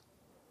apostles.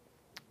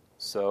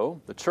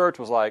 So the church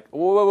was like,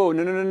 whoa,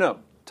 no,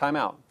 time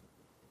out.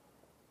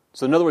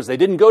 So in other words, they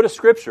didn't go to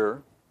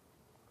Scripture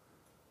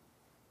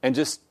and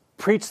just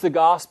preach the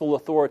gospel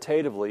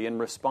authoritatively in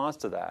response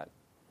to that.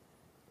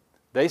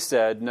 They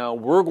said, no,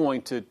 we're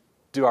going to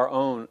do our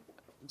own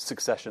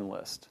succession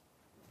list.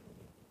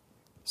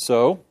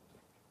 So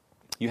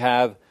you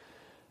have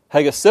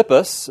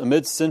Hegesippus, a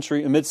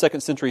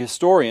mid-second century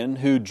historian,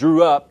 who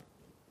drew up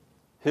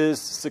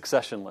his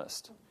succession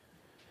list.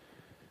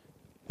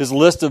 His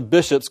list of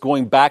bishops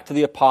going back to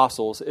the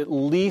apostles, at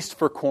least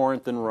for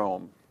Corinth and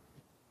Rome.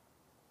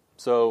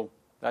 So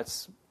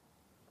that's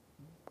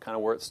kind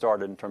of where it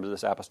started in terms of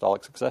this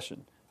apostolic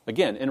succession.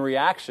 Again, in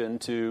reaction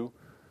to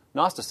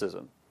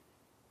Gnosticism.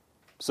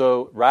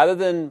 So rather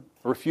than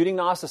refuting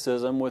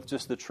Gnosticism with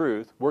just the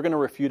truth, we're going to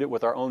refute it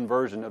with our own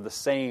version of the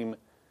same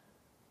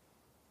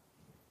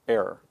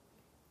error.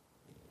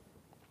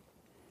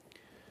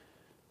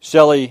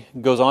 Shelley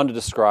goes on to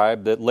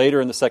describe that later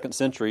in the 2nd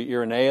century,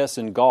 Irenaeus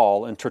in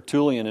Gaul and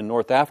Tertullian in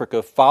North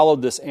Africa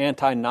followed this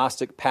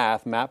anti-Gnostic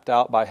path mapped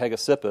out by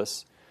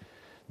Hegesippus.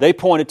 They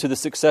pointed to the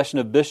succession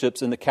of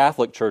bishops in the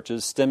Catholic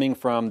churches stemming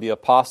from the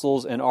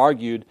apostles and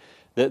argued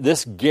that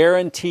this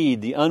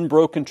guaranteed the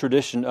unbroken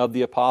tradition of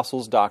the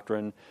apostles'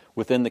 doctrine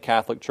within the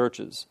Catholic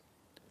churches.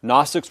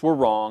 Gnostics were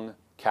wrong,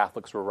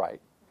 Catholics were right.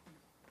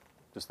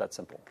 Just that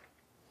simple.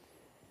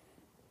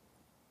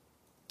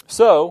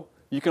 So,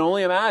 you can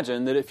only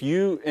imagine that if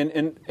you,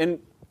 and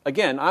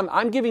again,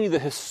 I'm giving you the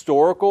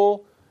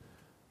historical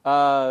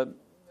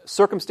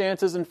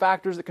circumstances and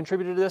factors that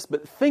contributed to this,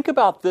 but think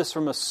about this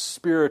from a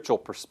spiritual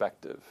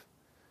perspective.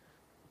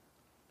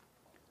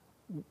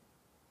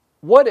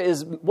 What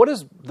is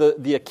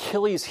the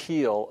Achilles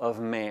heel of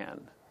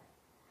man?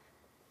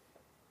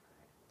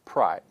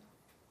 Pride.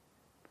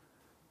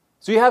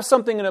 So you have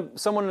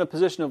someone in a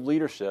position of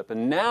leadership,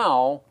 and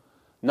now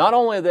not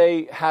only do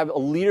they have a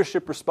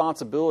leadership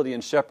responsibility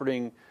in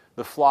shepherding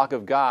the flock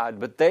of God,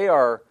 but they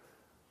are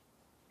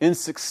in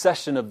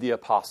succession of the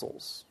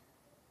apostles.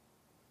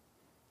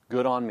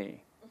 Good on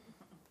me.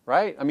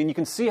 Right? I mean, you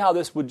can see how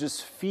this would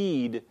just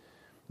feed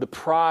the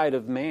pride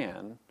of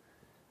man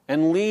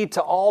and lead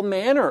to all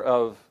manner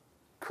of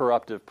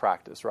corruptive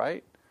practice,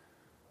 right?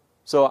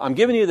 So I'm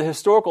giving you the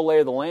historical lay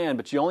of the land,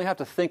 but you only have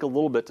to think a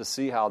little bit to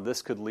see how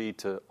this could lead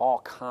to all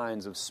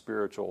kinds of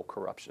spiritual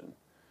corruption.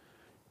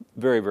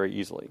 Very, very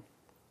easily.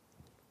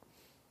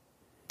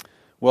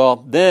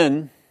 Well,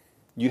 then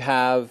you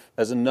have,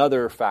 as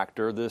another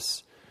factor,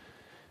 this,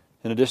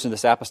 in addition to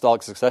this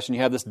apostolic succession,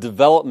 you have this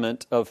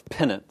development of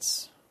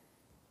penance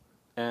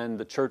and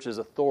the church's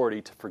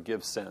authority to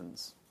forgive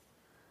sins.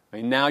 I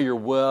mean, now you're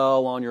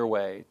well on your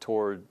way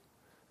toward,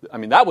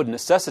 that would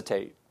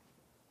necessitate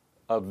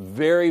a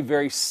very,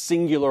 very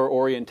singular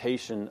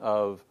orientation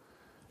of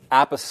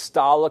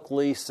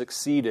apostolically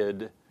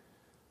succeeded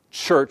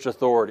church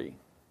authority.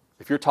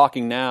 If you're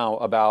talking now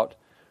about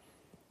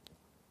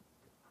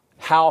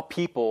how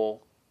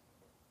people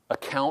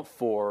account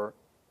for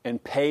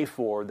and pay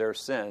for their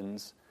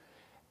sins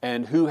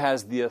and who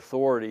has the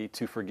authority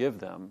to forgive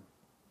them,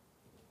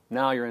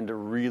 now you're into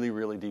really,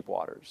 really deep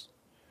waters.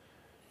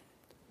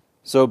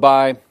 So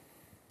by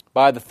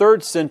the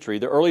 3rd century,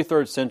 the early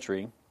 3rd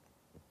century,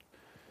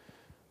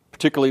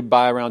 particularly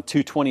by around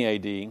 220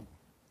 AD,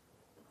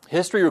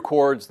 history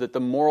records that the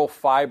moral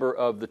fiber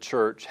of the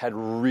church had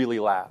really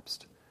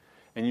lapsed.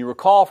 And you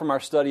recall from our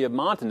study of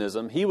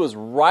Montanism, he was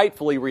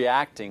rightfully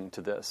reacting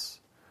to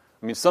this.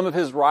 I mean, some of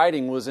his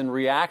writing was in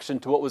reaction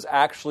to what was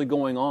actually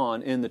going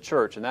on in the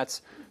church, and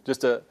that's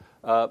just a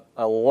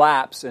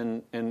lapse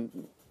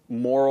in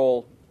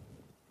moral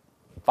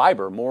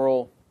fiber,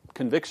 moral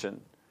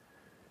conviction.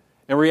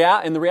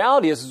 And the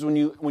reality is when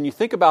you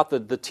think about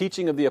the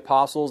teaching of the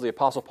apostles, the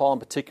Apostle Paul in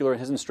particular, and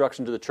his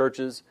instruction to the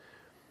churches,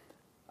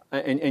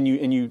 and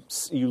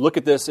you look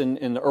at this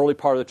in the early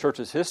part of the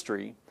church's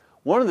history,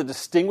 one of the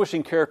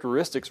distinguishing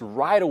characteristics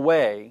right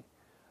away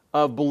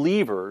of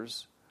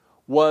believers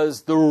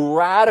was the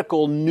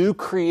radical new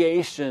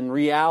creation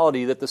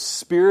reality that the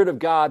Spirit of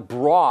God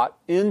brought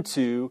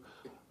into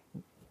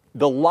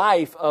the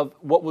life of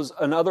what was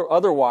another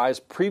otherwise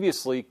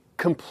previously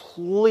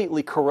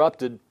completely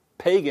corrupted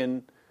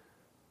pagan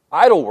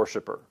idol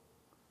worshiper.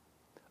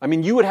 I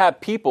mean, you would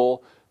have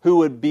people who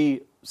would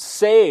be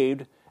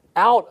saved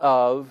out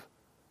of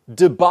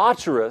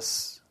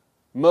debaucherous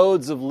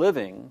modes of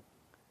living,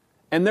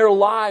 and their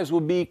lives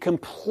would be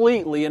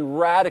completely and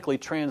radically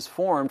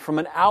transformed from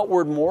an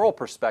outward moral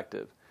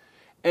perspective.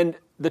 And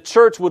the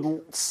church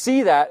would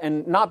see that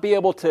and not be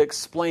able to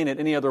explain it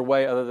any other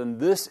way other than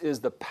this is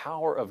the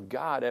power of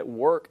God at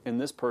work in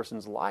this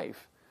person's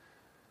life.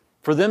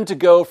 For them to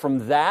go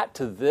from that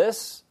to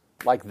this,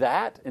 like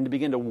that, and to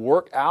begin to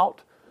work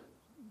out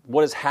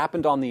what has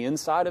happened on the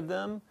inside of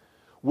them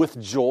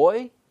with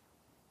joy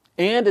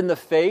and in the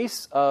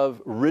face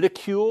of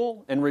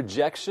ridicule and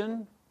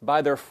rejection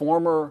by their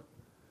former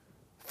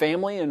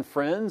family and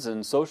friends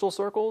and social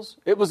circles.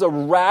 It was a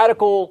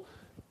radical,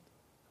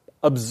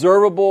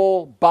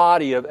 observable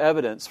body of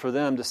evidence for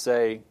them to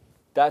say,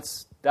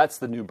 that's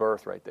the new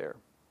birth right there.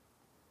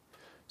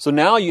 So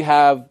now you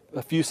have,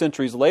 a few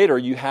centuries later,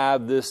 you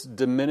have this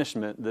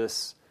diminishment,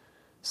 this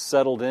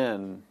settled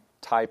in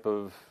type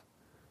of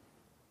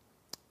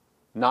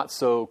not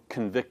so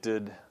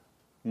convicted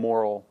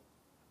moral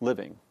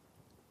living.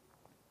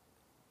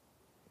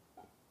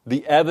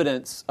 The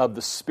evidence of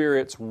the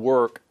Spirit's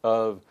work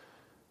of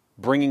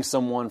bringing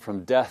someone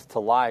from death to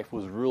life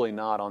was really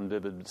not on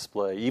vivid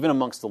display, even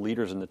amongst the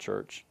leaders in the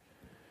church.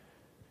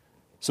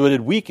 So it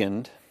had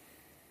weakened,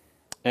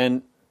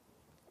 and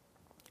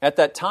at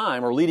that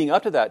time, or leading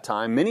up to that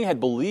time, many had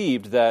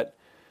believed that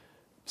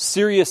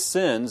serious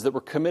sins that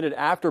were committed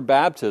after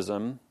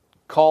baptism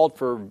called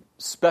for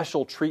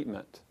special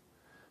treatment.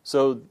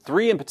 So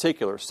 3 in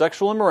particular,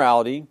 sexual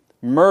immorality,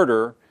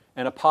 murder,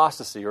 and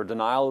apostasy, or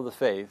denial of the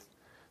faith,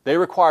 they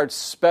required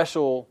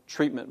special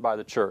treatment by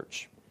the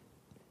church.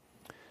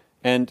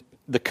 And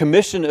the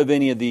commission of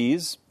any of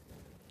these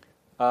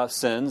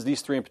sins,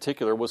 these 3 in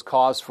particular, was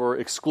cause for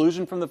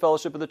exclusion from the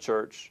fellowship of the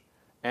church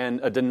and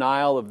a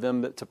denial of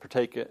them to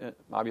partake,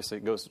 obviously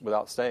it goes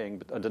without saying,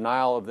 but a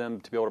denial of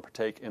them to be able to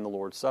partake in the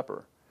Lord's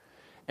Supper.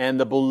 And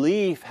the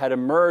belief had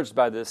emerged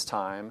by this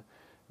time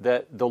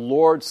that the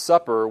Lord's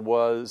Supper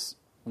was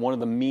one of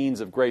the means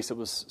of grace. It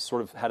was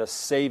sort of had a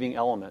saving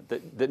element.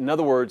 That in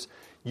other words,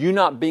 you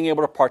not being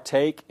able to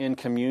partake in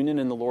communion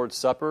in the Lord's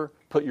Supper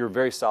put your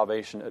very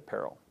salvation at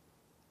peril.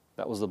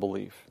 That was the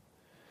belief.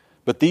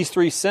 But these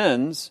 3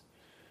 sins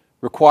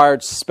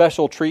required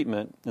special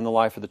treatment in the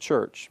life of the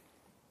church.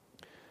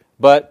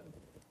 But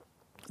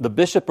the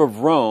Bishop of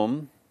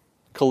Rome,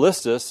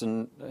 Callistus,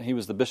 and he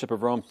was the Bishop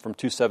of Rome from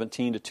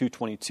 217 to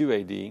 222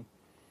 AD,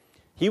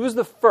 he was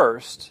the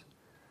first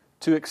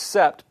to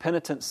accept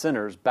penitent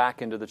sinners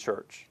back into the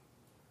church.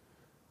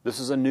 This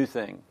is a new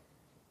thing.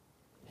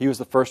 He was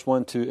the first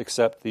one to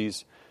accept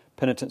these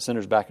penitent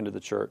sinners back into the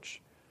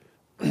church.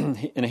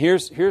 And here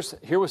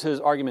was his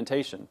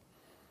argumentation.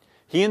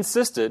 He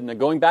insisted, now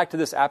going back to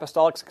this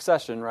apostolic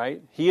succession,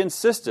 right? He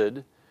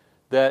insisted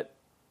that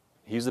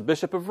he's the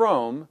Bishop of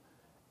Rome,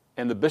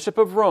 and the Bishop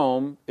of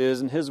Rome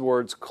is, in his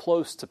words,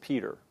 close to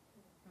Peter.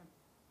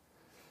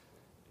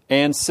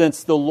 And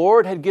since the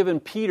Lord had given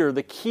Peter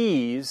the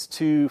keys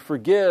to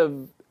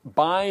forgive,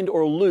 bind,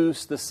 or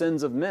loose the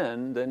sins of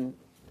men, then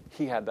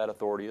he had that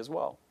authority as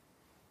well.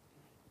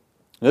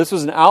 Now, this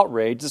was an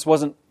outrage. This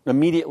wasn't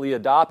immediately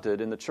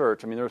adopted in the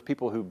church. I mean, there was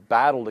people who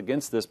battled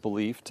against this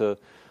belief to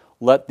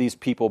let these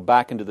people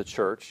back into the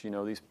church. You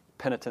know, these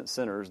penitent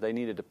sinners, they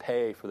needed to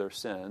pay for their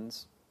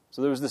sins.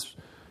 So there was this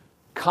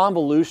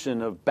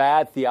convolution of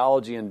bad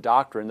theology and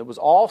doctrine that was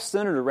all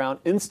centered around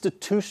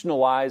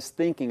institutionalized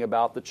thinking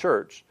about the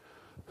church.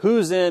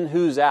 Who's in,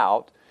 who's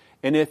out,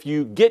 and if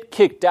you get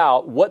kicked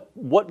out, what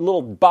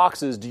little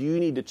boxes do you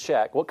need to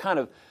check? What kind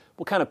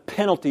of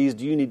penalties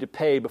do you need to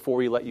pay before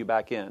we let you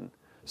back in?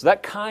 So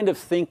that kind of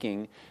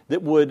thinking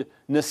that would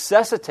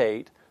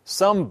necessitate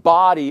some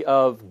body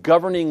of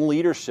governing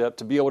leadership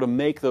to be able to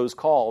make those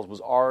calls was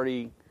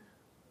already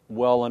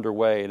well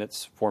underway in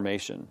its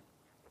formation.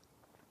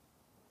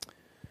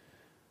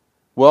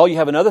 Well, you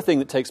have another thing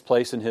that takes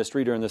place in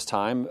history during this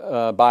time.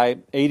 By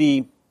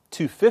AD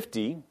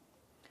 250,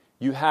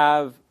 you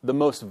have the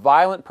most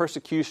violent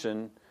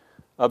persecution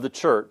of the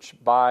church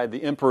by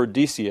the Emperor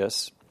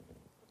Decius.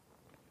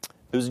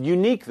 It was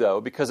unique, though,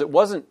 because it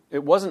wasn't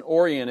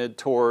oriented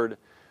toward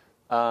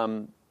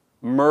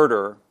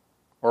murder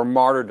or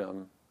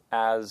martyrdom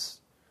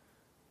as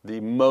the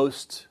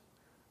most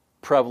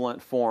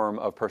prevalent form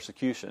of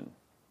persecution.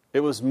 It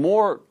was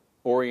more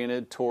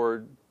oriented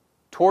toward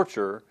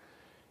torture.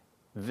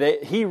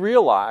 He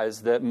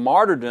realized that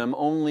martyrdom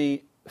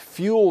only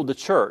fueled the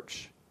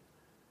church,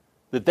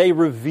 that they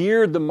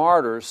revered the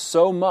martyrs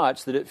so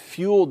much that it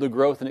fueled the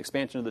growth and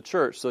expansion of the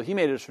church. So he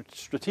made a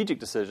strategic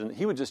decision that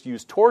he would just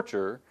use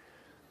torture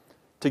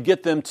to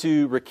get them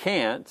to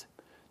recant,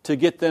 to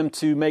get them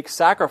to make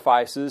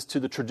sacrifices to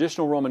the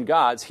traditional Roman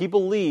gods. He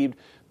believed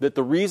that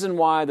the reason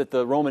why that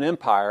the Roman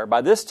Empire,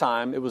 by this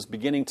time it was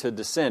beginning to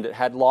descend, it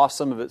had lost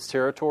some of its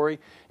territory,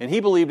 and he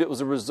believed it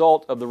was a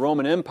result of the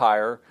Roman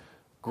Empire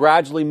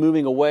gradually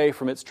moving away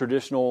from its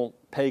traditional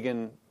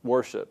pagan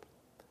worship.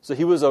 So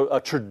he was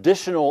a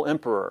traditional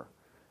emperor,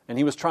 and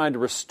he was trying to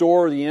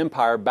restore the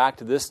empire back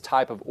to this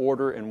type of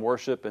order and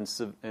worship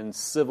and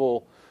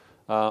civil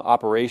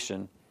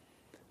operation.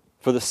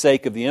 for the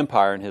sake of the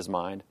empire in his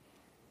mind.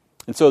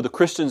 And so the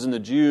Christians and the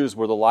Jews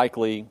were the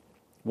likely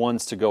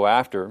ones to go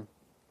after.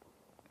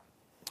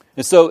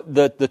 And so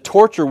the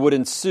torture would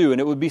ensue,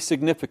 and it would be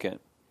significant.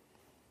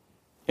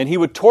 And he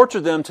would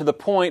torture them to the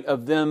point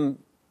of them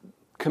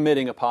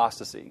committing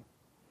apostasy,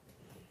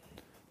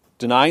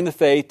 denying the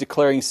faith,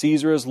 declaring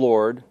Caesar as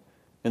Lord,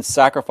 and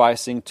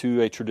sacrificing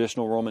to a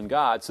traditional Roman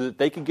god so that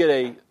they could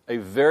get a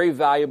very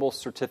valuable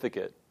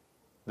certificate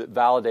that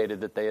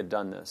validated that they had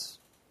done this.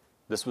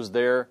 This was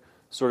their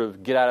sort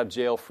of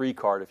get-out-of-jail-free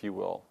card, if you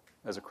will,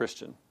 as a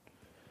Christian.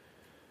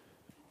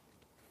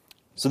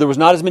 So there was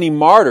not as many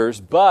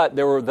martyrs, but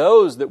there were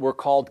those that were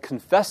called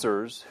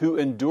confessors who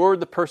endured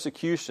the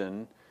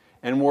persecution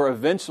and were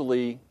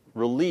eventually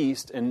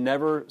released and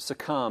never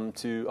succumbed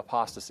to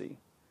apostasy.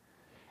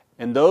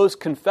 And those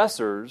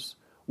confessors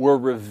were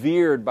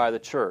revered by the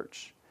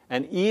church.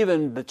 And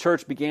even the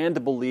church began to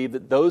believe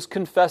that those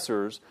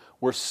confessors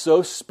were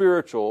so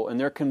spiritual and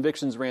their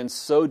convictions ran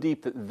so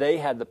deep that they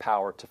had the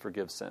power to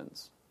forgive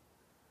sins.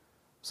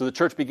 So the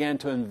church began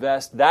to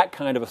invest that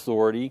kind of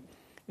authority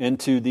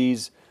into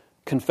these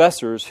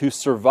confessors who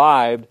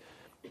survived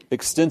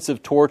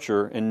extensive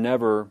torture and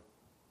never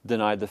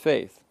denied the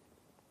faith.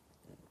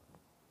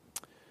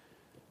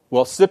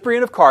 Well,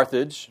 Cyprian of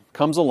Carthage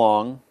comes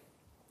along,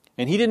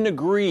 and he didn't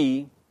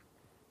agree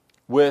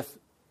with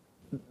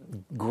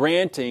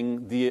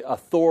granting the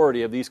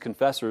authority of these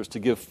confessors to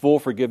give full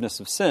forgiveness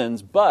of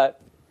sins,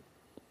 but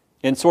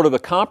in sort of a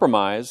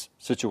compromise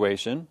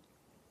situation,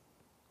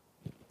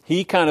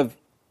 he kind of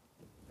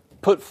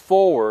put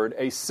forward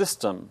a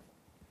system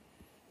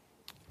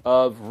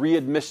of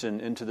readmission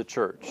into the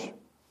church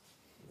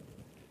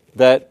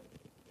that,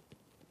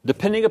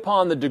 depending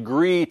upon the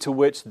degree to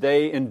which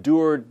they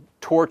endured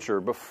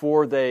torture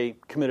before they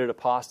committed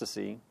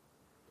apostasy,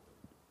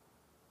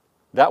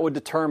 that would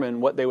determine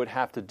what they would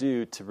have to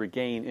do to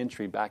regain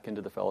entry back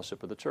into the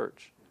fellowship of the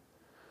church.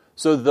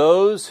 So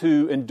those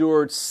who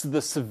endured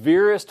the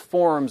severest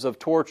forms of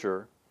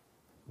torture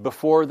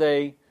before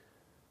they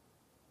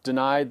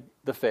denied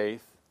the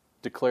faith,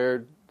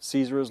 declared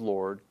Caesar as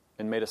Lord,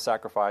 and made a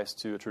sacrifice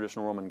to a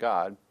traditional Roman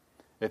god,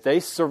 if they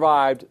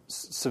survived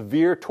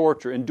severe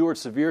torture, endured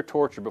severe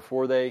torture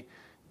before they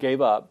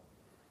gave up,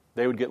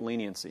 they would get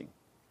leniency.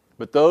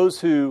 But those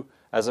who,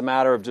 as a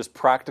matter of just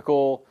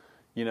practical,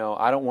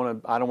 I'm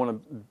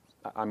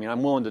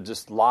willing to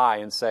just lie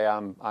and say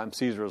I'm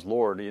Caesar as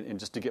Lord, and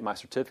just to get my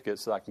certificate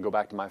so that I can go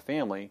back to my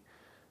family,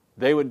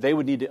 they would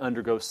need to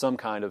undergo some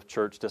kind of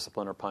church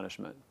discipline or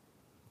punishment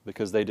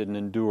because they didn't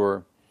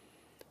endure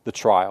the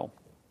trial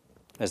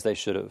as they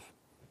should have.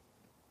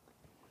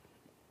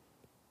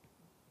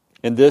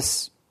 And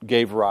this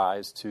gave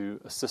rise to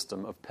a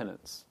system of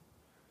penance.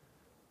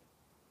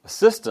 A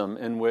system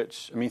in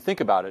which, think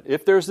about it.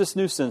 If there's this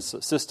new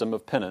system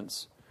of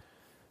penance,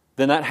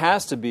 then that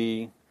has to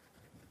be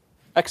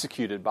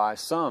executed by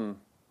some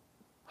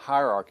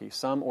hierarchy,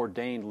 some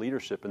ordained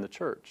leadership in the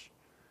church.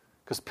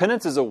 Because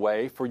penance is a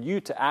way for you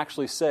to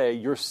actually say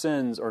your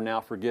sins are now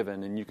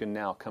forgiven and you can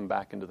now come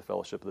back into the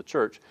fellowship of the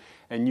church.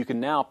 And you can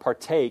now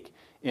partake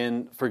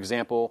in, for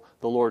example,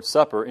 the Lord's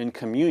Supper, in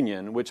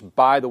communion, which,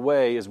 by the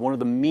way, is one of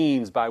the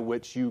means by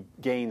which you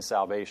gain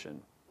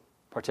salvation.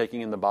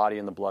 Partaking in the body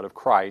and the blood of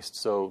Christ,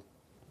 so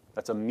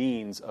that's a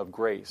means of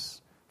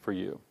grace for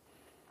you.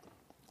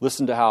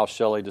 Listen to how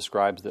Shelley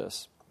describes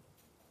this.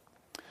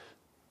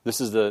 This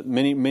is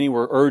many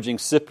were urging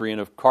Cyprian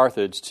of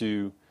Carthage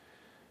to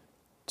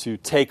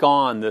take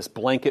on this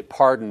blanket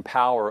pardon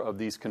power of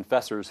these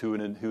confessors who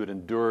had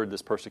endured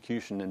this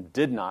persecution and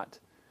did not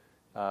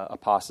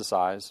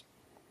apostatize.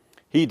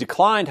 He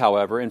declined,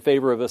 however, in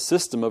favor of a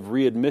system of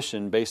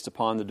readmission based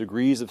upon the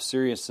degrees of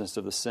seriousness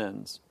of the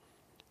sins.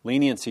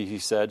 Leniency, he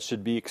said,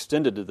 should be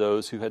extended to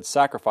those who had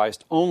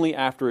sacrificed only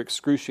after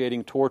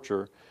excruciating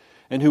torture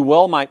and who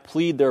well might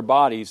plead their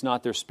bodies,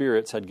 not their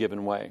spirits, had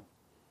given way.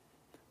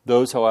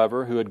 Those,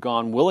 however, who had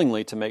gone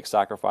willingly to make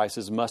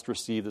sacrifices must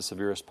receive the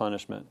severest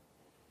punishment.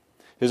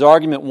 His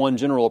argument won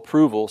general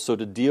approval, so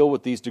to deal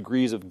with these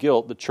degrees of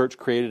guilt, the church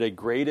created a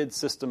graded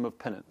system of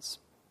penance.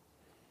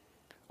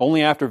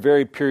 Only after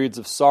varied periods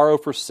of sorrow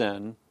for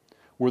sin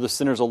were the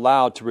sinners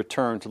allowed to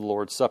return to the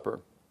Lord's Supper.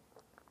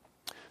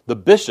 The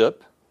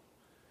bishop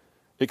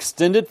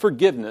extended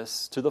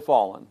forgiveness to the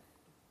fallen,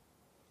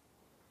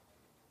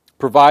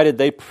 provided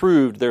they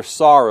proved their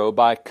sorrow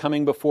by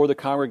coming before the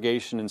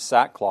congregation in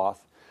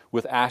sackcloth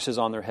with ashes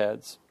on their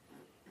heads.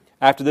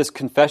 After this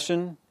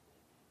confession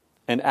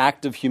and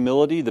act of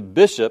humility, the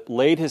bishop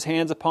laid his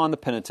hands upon the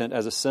penitent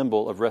as a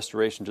symbol of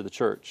restoration to the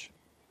church.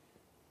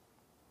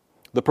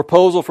 The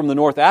proposal from the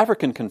North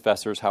African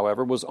confessors,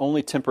 however, was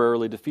only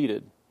temporarily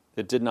defeated.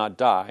 It did not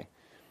die.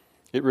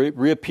 It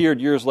reappeared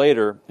years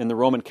later in the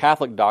Roman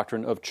Catholic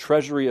doctrine of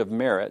treasury of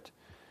merit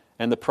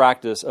and the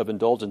practice of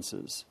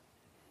indulgences.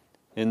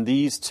 In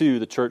these two,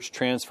 the church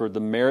transferred the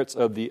merits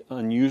of the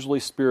unusually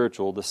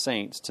spiritual, the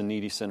saints, to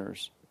needy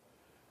sinners.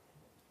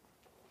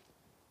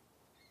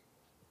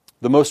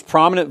 The most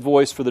prominent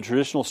voice for the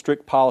traditional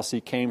strict policy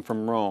came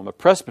from Rome. A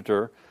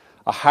presbyter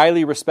A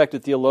highly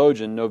respected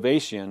theologian,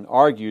 Novatian,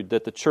 argued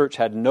that the church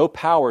had no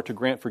power to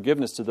grant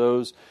forgiveness to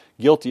those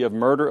guilty of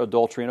murder,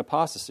 adultery, and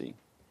apostasy.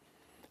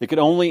 It could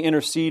only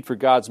intercede for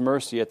God's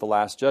mercy at the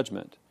last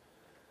judgment.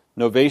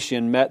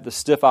 Novatian met the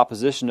stiff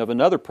opposition of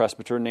another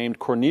presbyter named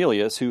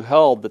Cornelius, who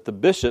held that the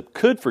bishop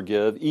could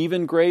forgive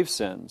even grave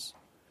sins.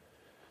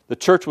 The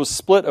church was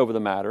split over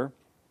the matter,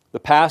 the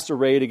past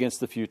arrayed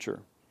against the future.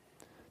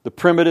 The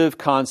primitive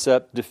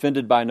concept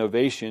defended by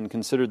Novatian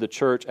considered the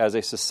church as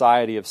a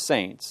society of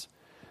saints.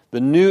 The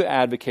new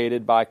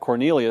advocated by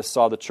Cornelius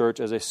saw the church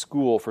as a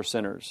school for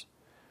sinners.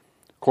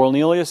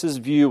 Cornelius'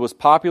 view was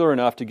popular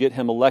enough to get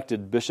him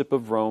elected Bishop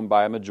of Rome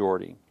by a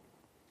majority.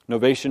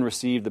 Novatian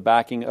received the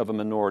backing of a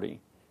minority.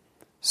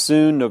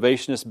 Soon,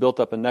 Novatianists built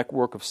up a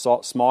network of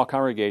small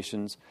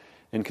congregations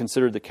and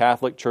considered the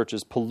Catholic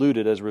churches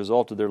polluted as a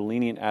result of their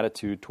lenient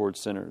attitude towards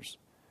sinners.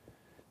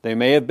 They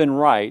may have been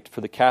right,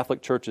 for the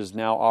Catholic churches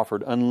now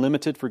offered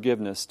unlimited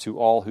forgiveness to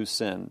all who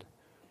sinned.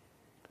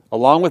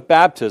 Along with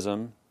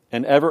baptism,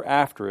 and ever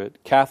after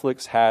it,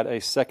 Catholics had a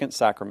second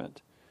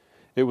sacrament.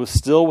 It was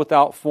still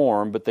without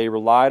form, but they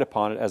relied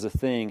upon it as a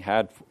thing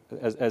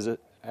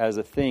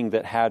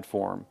that had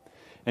form,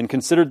 and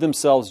considered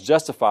themselves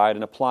justified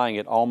in applying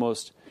it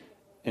almost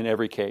in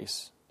every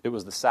case. It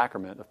was the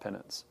sacrament of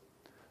penance.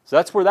 So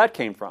that's where that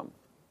came from.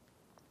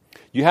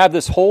 You have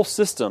this whole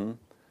system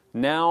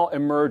now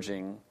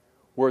emerging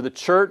where the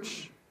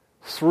church,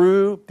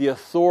 through the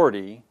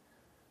authority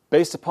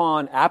based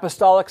upon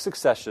apostolic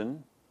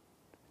succession,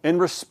 in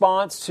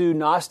response to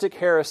Gnostic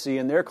heresy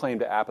and their claim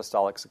to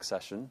apostolic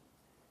succession,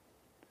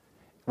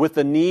 with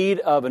the need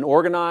of an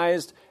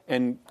organized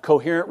and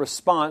coherent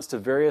response to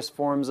various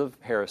forms of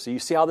heresy. You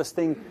see how this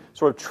thing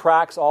sort of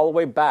tracks all the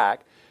way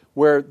back,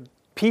 where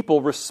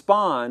people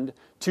respond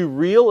to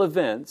real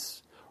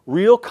events,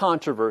 real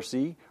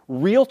controversy,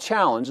 real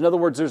challenge. In other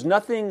words, there's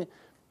nothing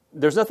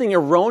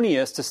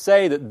erroneous to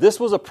say that this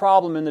was a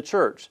problem in the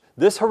church.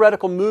 This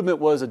heretical movement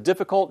was a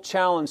difficult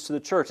challenge to the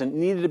church and it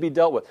needed to be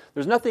dealt with.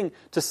 There's nothing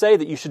to say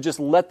that you should just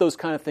let those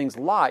kind of things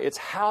lie. It's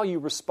how you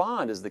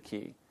respond is the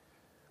key.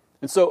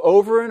 And so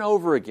over and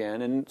over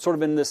again, and sort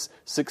of in this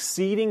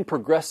succeeding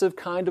progressive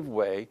kind of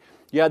way,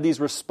 you had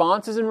these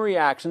responses and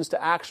reactions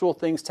to actual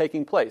things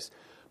taking place.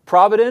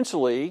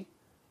 Providentially,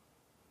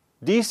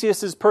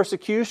 Decius's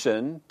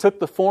persecution took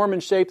the form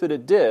and shape that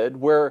it did,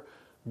 where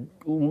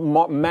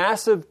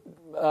massive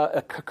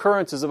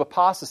occurrences of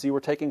apostasy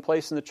were taking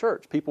place in the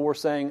church. People were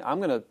saying, I'm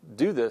going to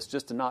do this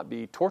just to not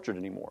be tortured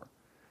anymore.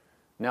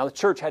 Now the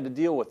church had to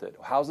deal with it.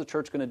 How's the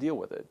church going to deal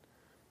with it?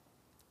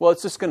 Well,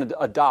 it's just going to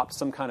adopt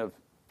some kind of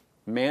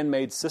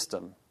man-made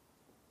system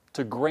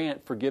to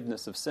grant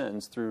forgiveness of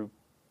sins through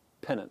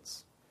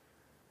penance.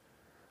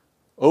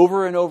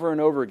 Over and over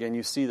and over again,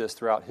 you see this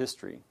throughout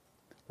history.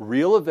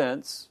 Real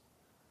events,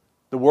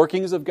 the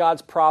workings of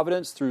God's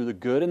providence through the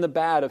good and the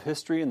bad of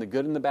history and the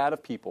good and the bad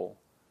of people.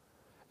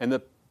 And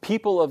the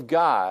people of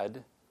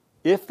God,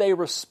 if they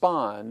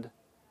respond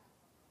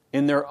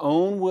in their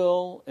own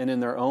will and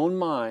in their own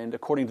mind,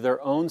 according to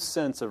their own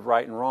sense of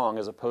right and wrong,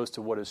 as opposed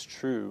to what is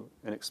true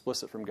and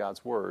explicit from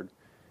God's Word,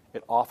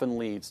 it often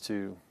leads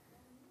to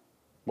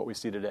what we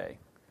see today.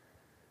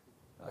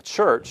 A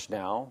church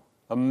now,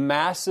 a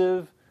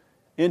massive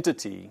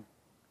entity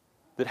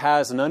that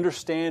has an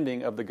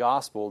understanding of the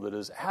gospel that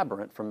is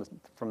aberrant from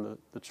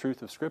the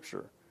truth of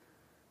Scripture.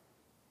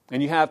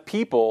 And you have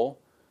people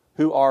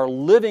who are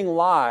living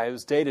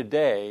lives day to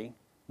day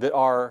that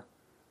are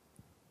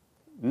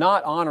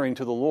not honoring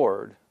to the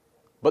Lord,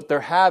 but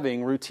they're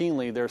having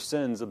routinely their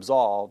sins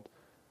absolved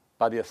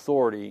by the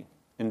authority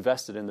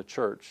invested in the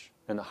church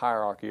and the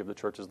hierarchy of the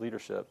church's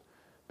leadership,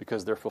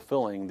 because they're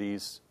fulfilling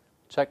these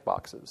check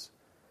boxes,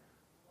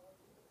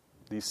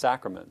 these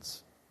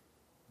sacraments,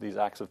 these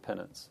acts of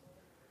penance.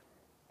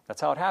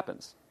 That's how it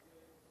happens.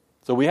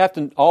 So we have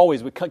to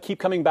always, we keep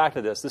coming back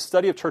to this. This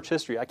study of church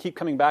history, I keep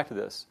coming back to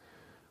this.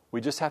 We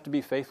just have to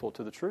be faithful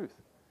to the truth.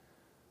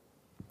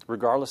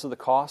 Regardless of the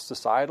cost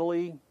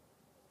societally,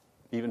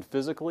 even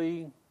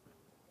physically,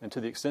 and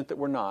to the extent that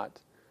we're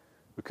not,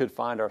 we could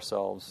find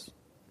ourselves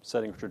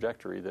setting a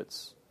trajectory that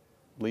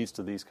leads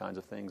to these kinds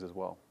of things as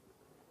well.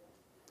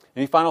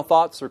 Any final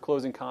thoughts or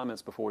closing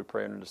comments before we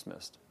pray and are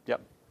dismissed?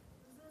 Yep.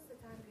 Was this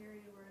the time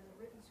period where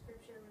the written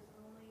scripture was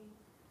only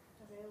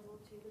available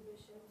to the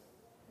bishops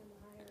and the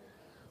higher?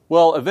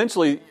 Well,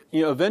 eventually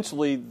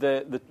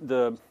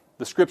the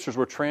scriptures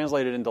were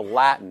translated into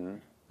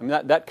Latin. I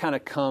mean, that kind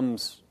of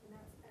comes. And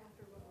that's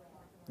after what we're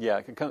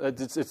talking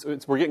about.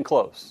 Yeah, we're getting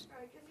close.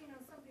 Right,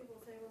 because some people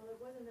say, well, it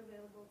wasn't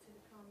available to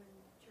the common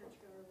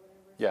churchgoer or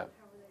whatever. Yeah. So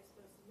how were they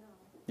supposed to know?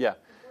 Yeah.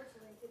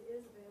 Unfortunately, it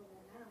is available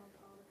now to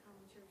all the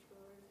common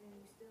churchgoers, and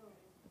you still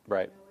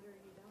Right. know it or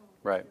you don't.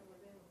 It's Right. still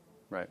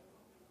available. Right.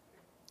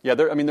 Yeah,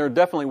 there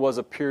definitely was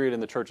a period in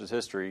the church's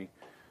history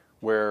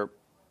where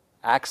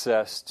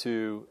access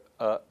to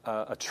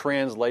a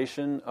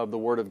translation of the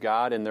Word of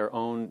God in their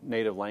own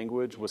native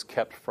language was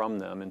kept from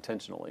them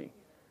intentionally.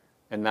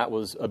 And that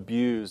was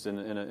abused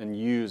and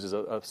used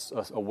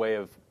as a way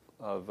of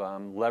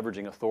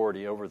leveraging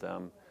authority over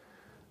them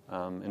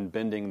and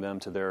bending them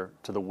to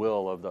the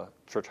will of the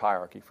church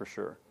hierarchy for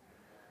sure.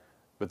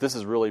 But this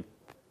is really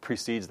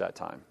precedes that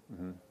time.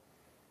 Mm-hmm.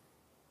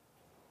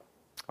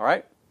 All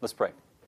right, let's pray.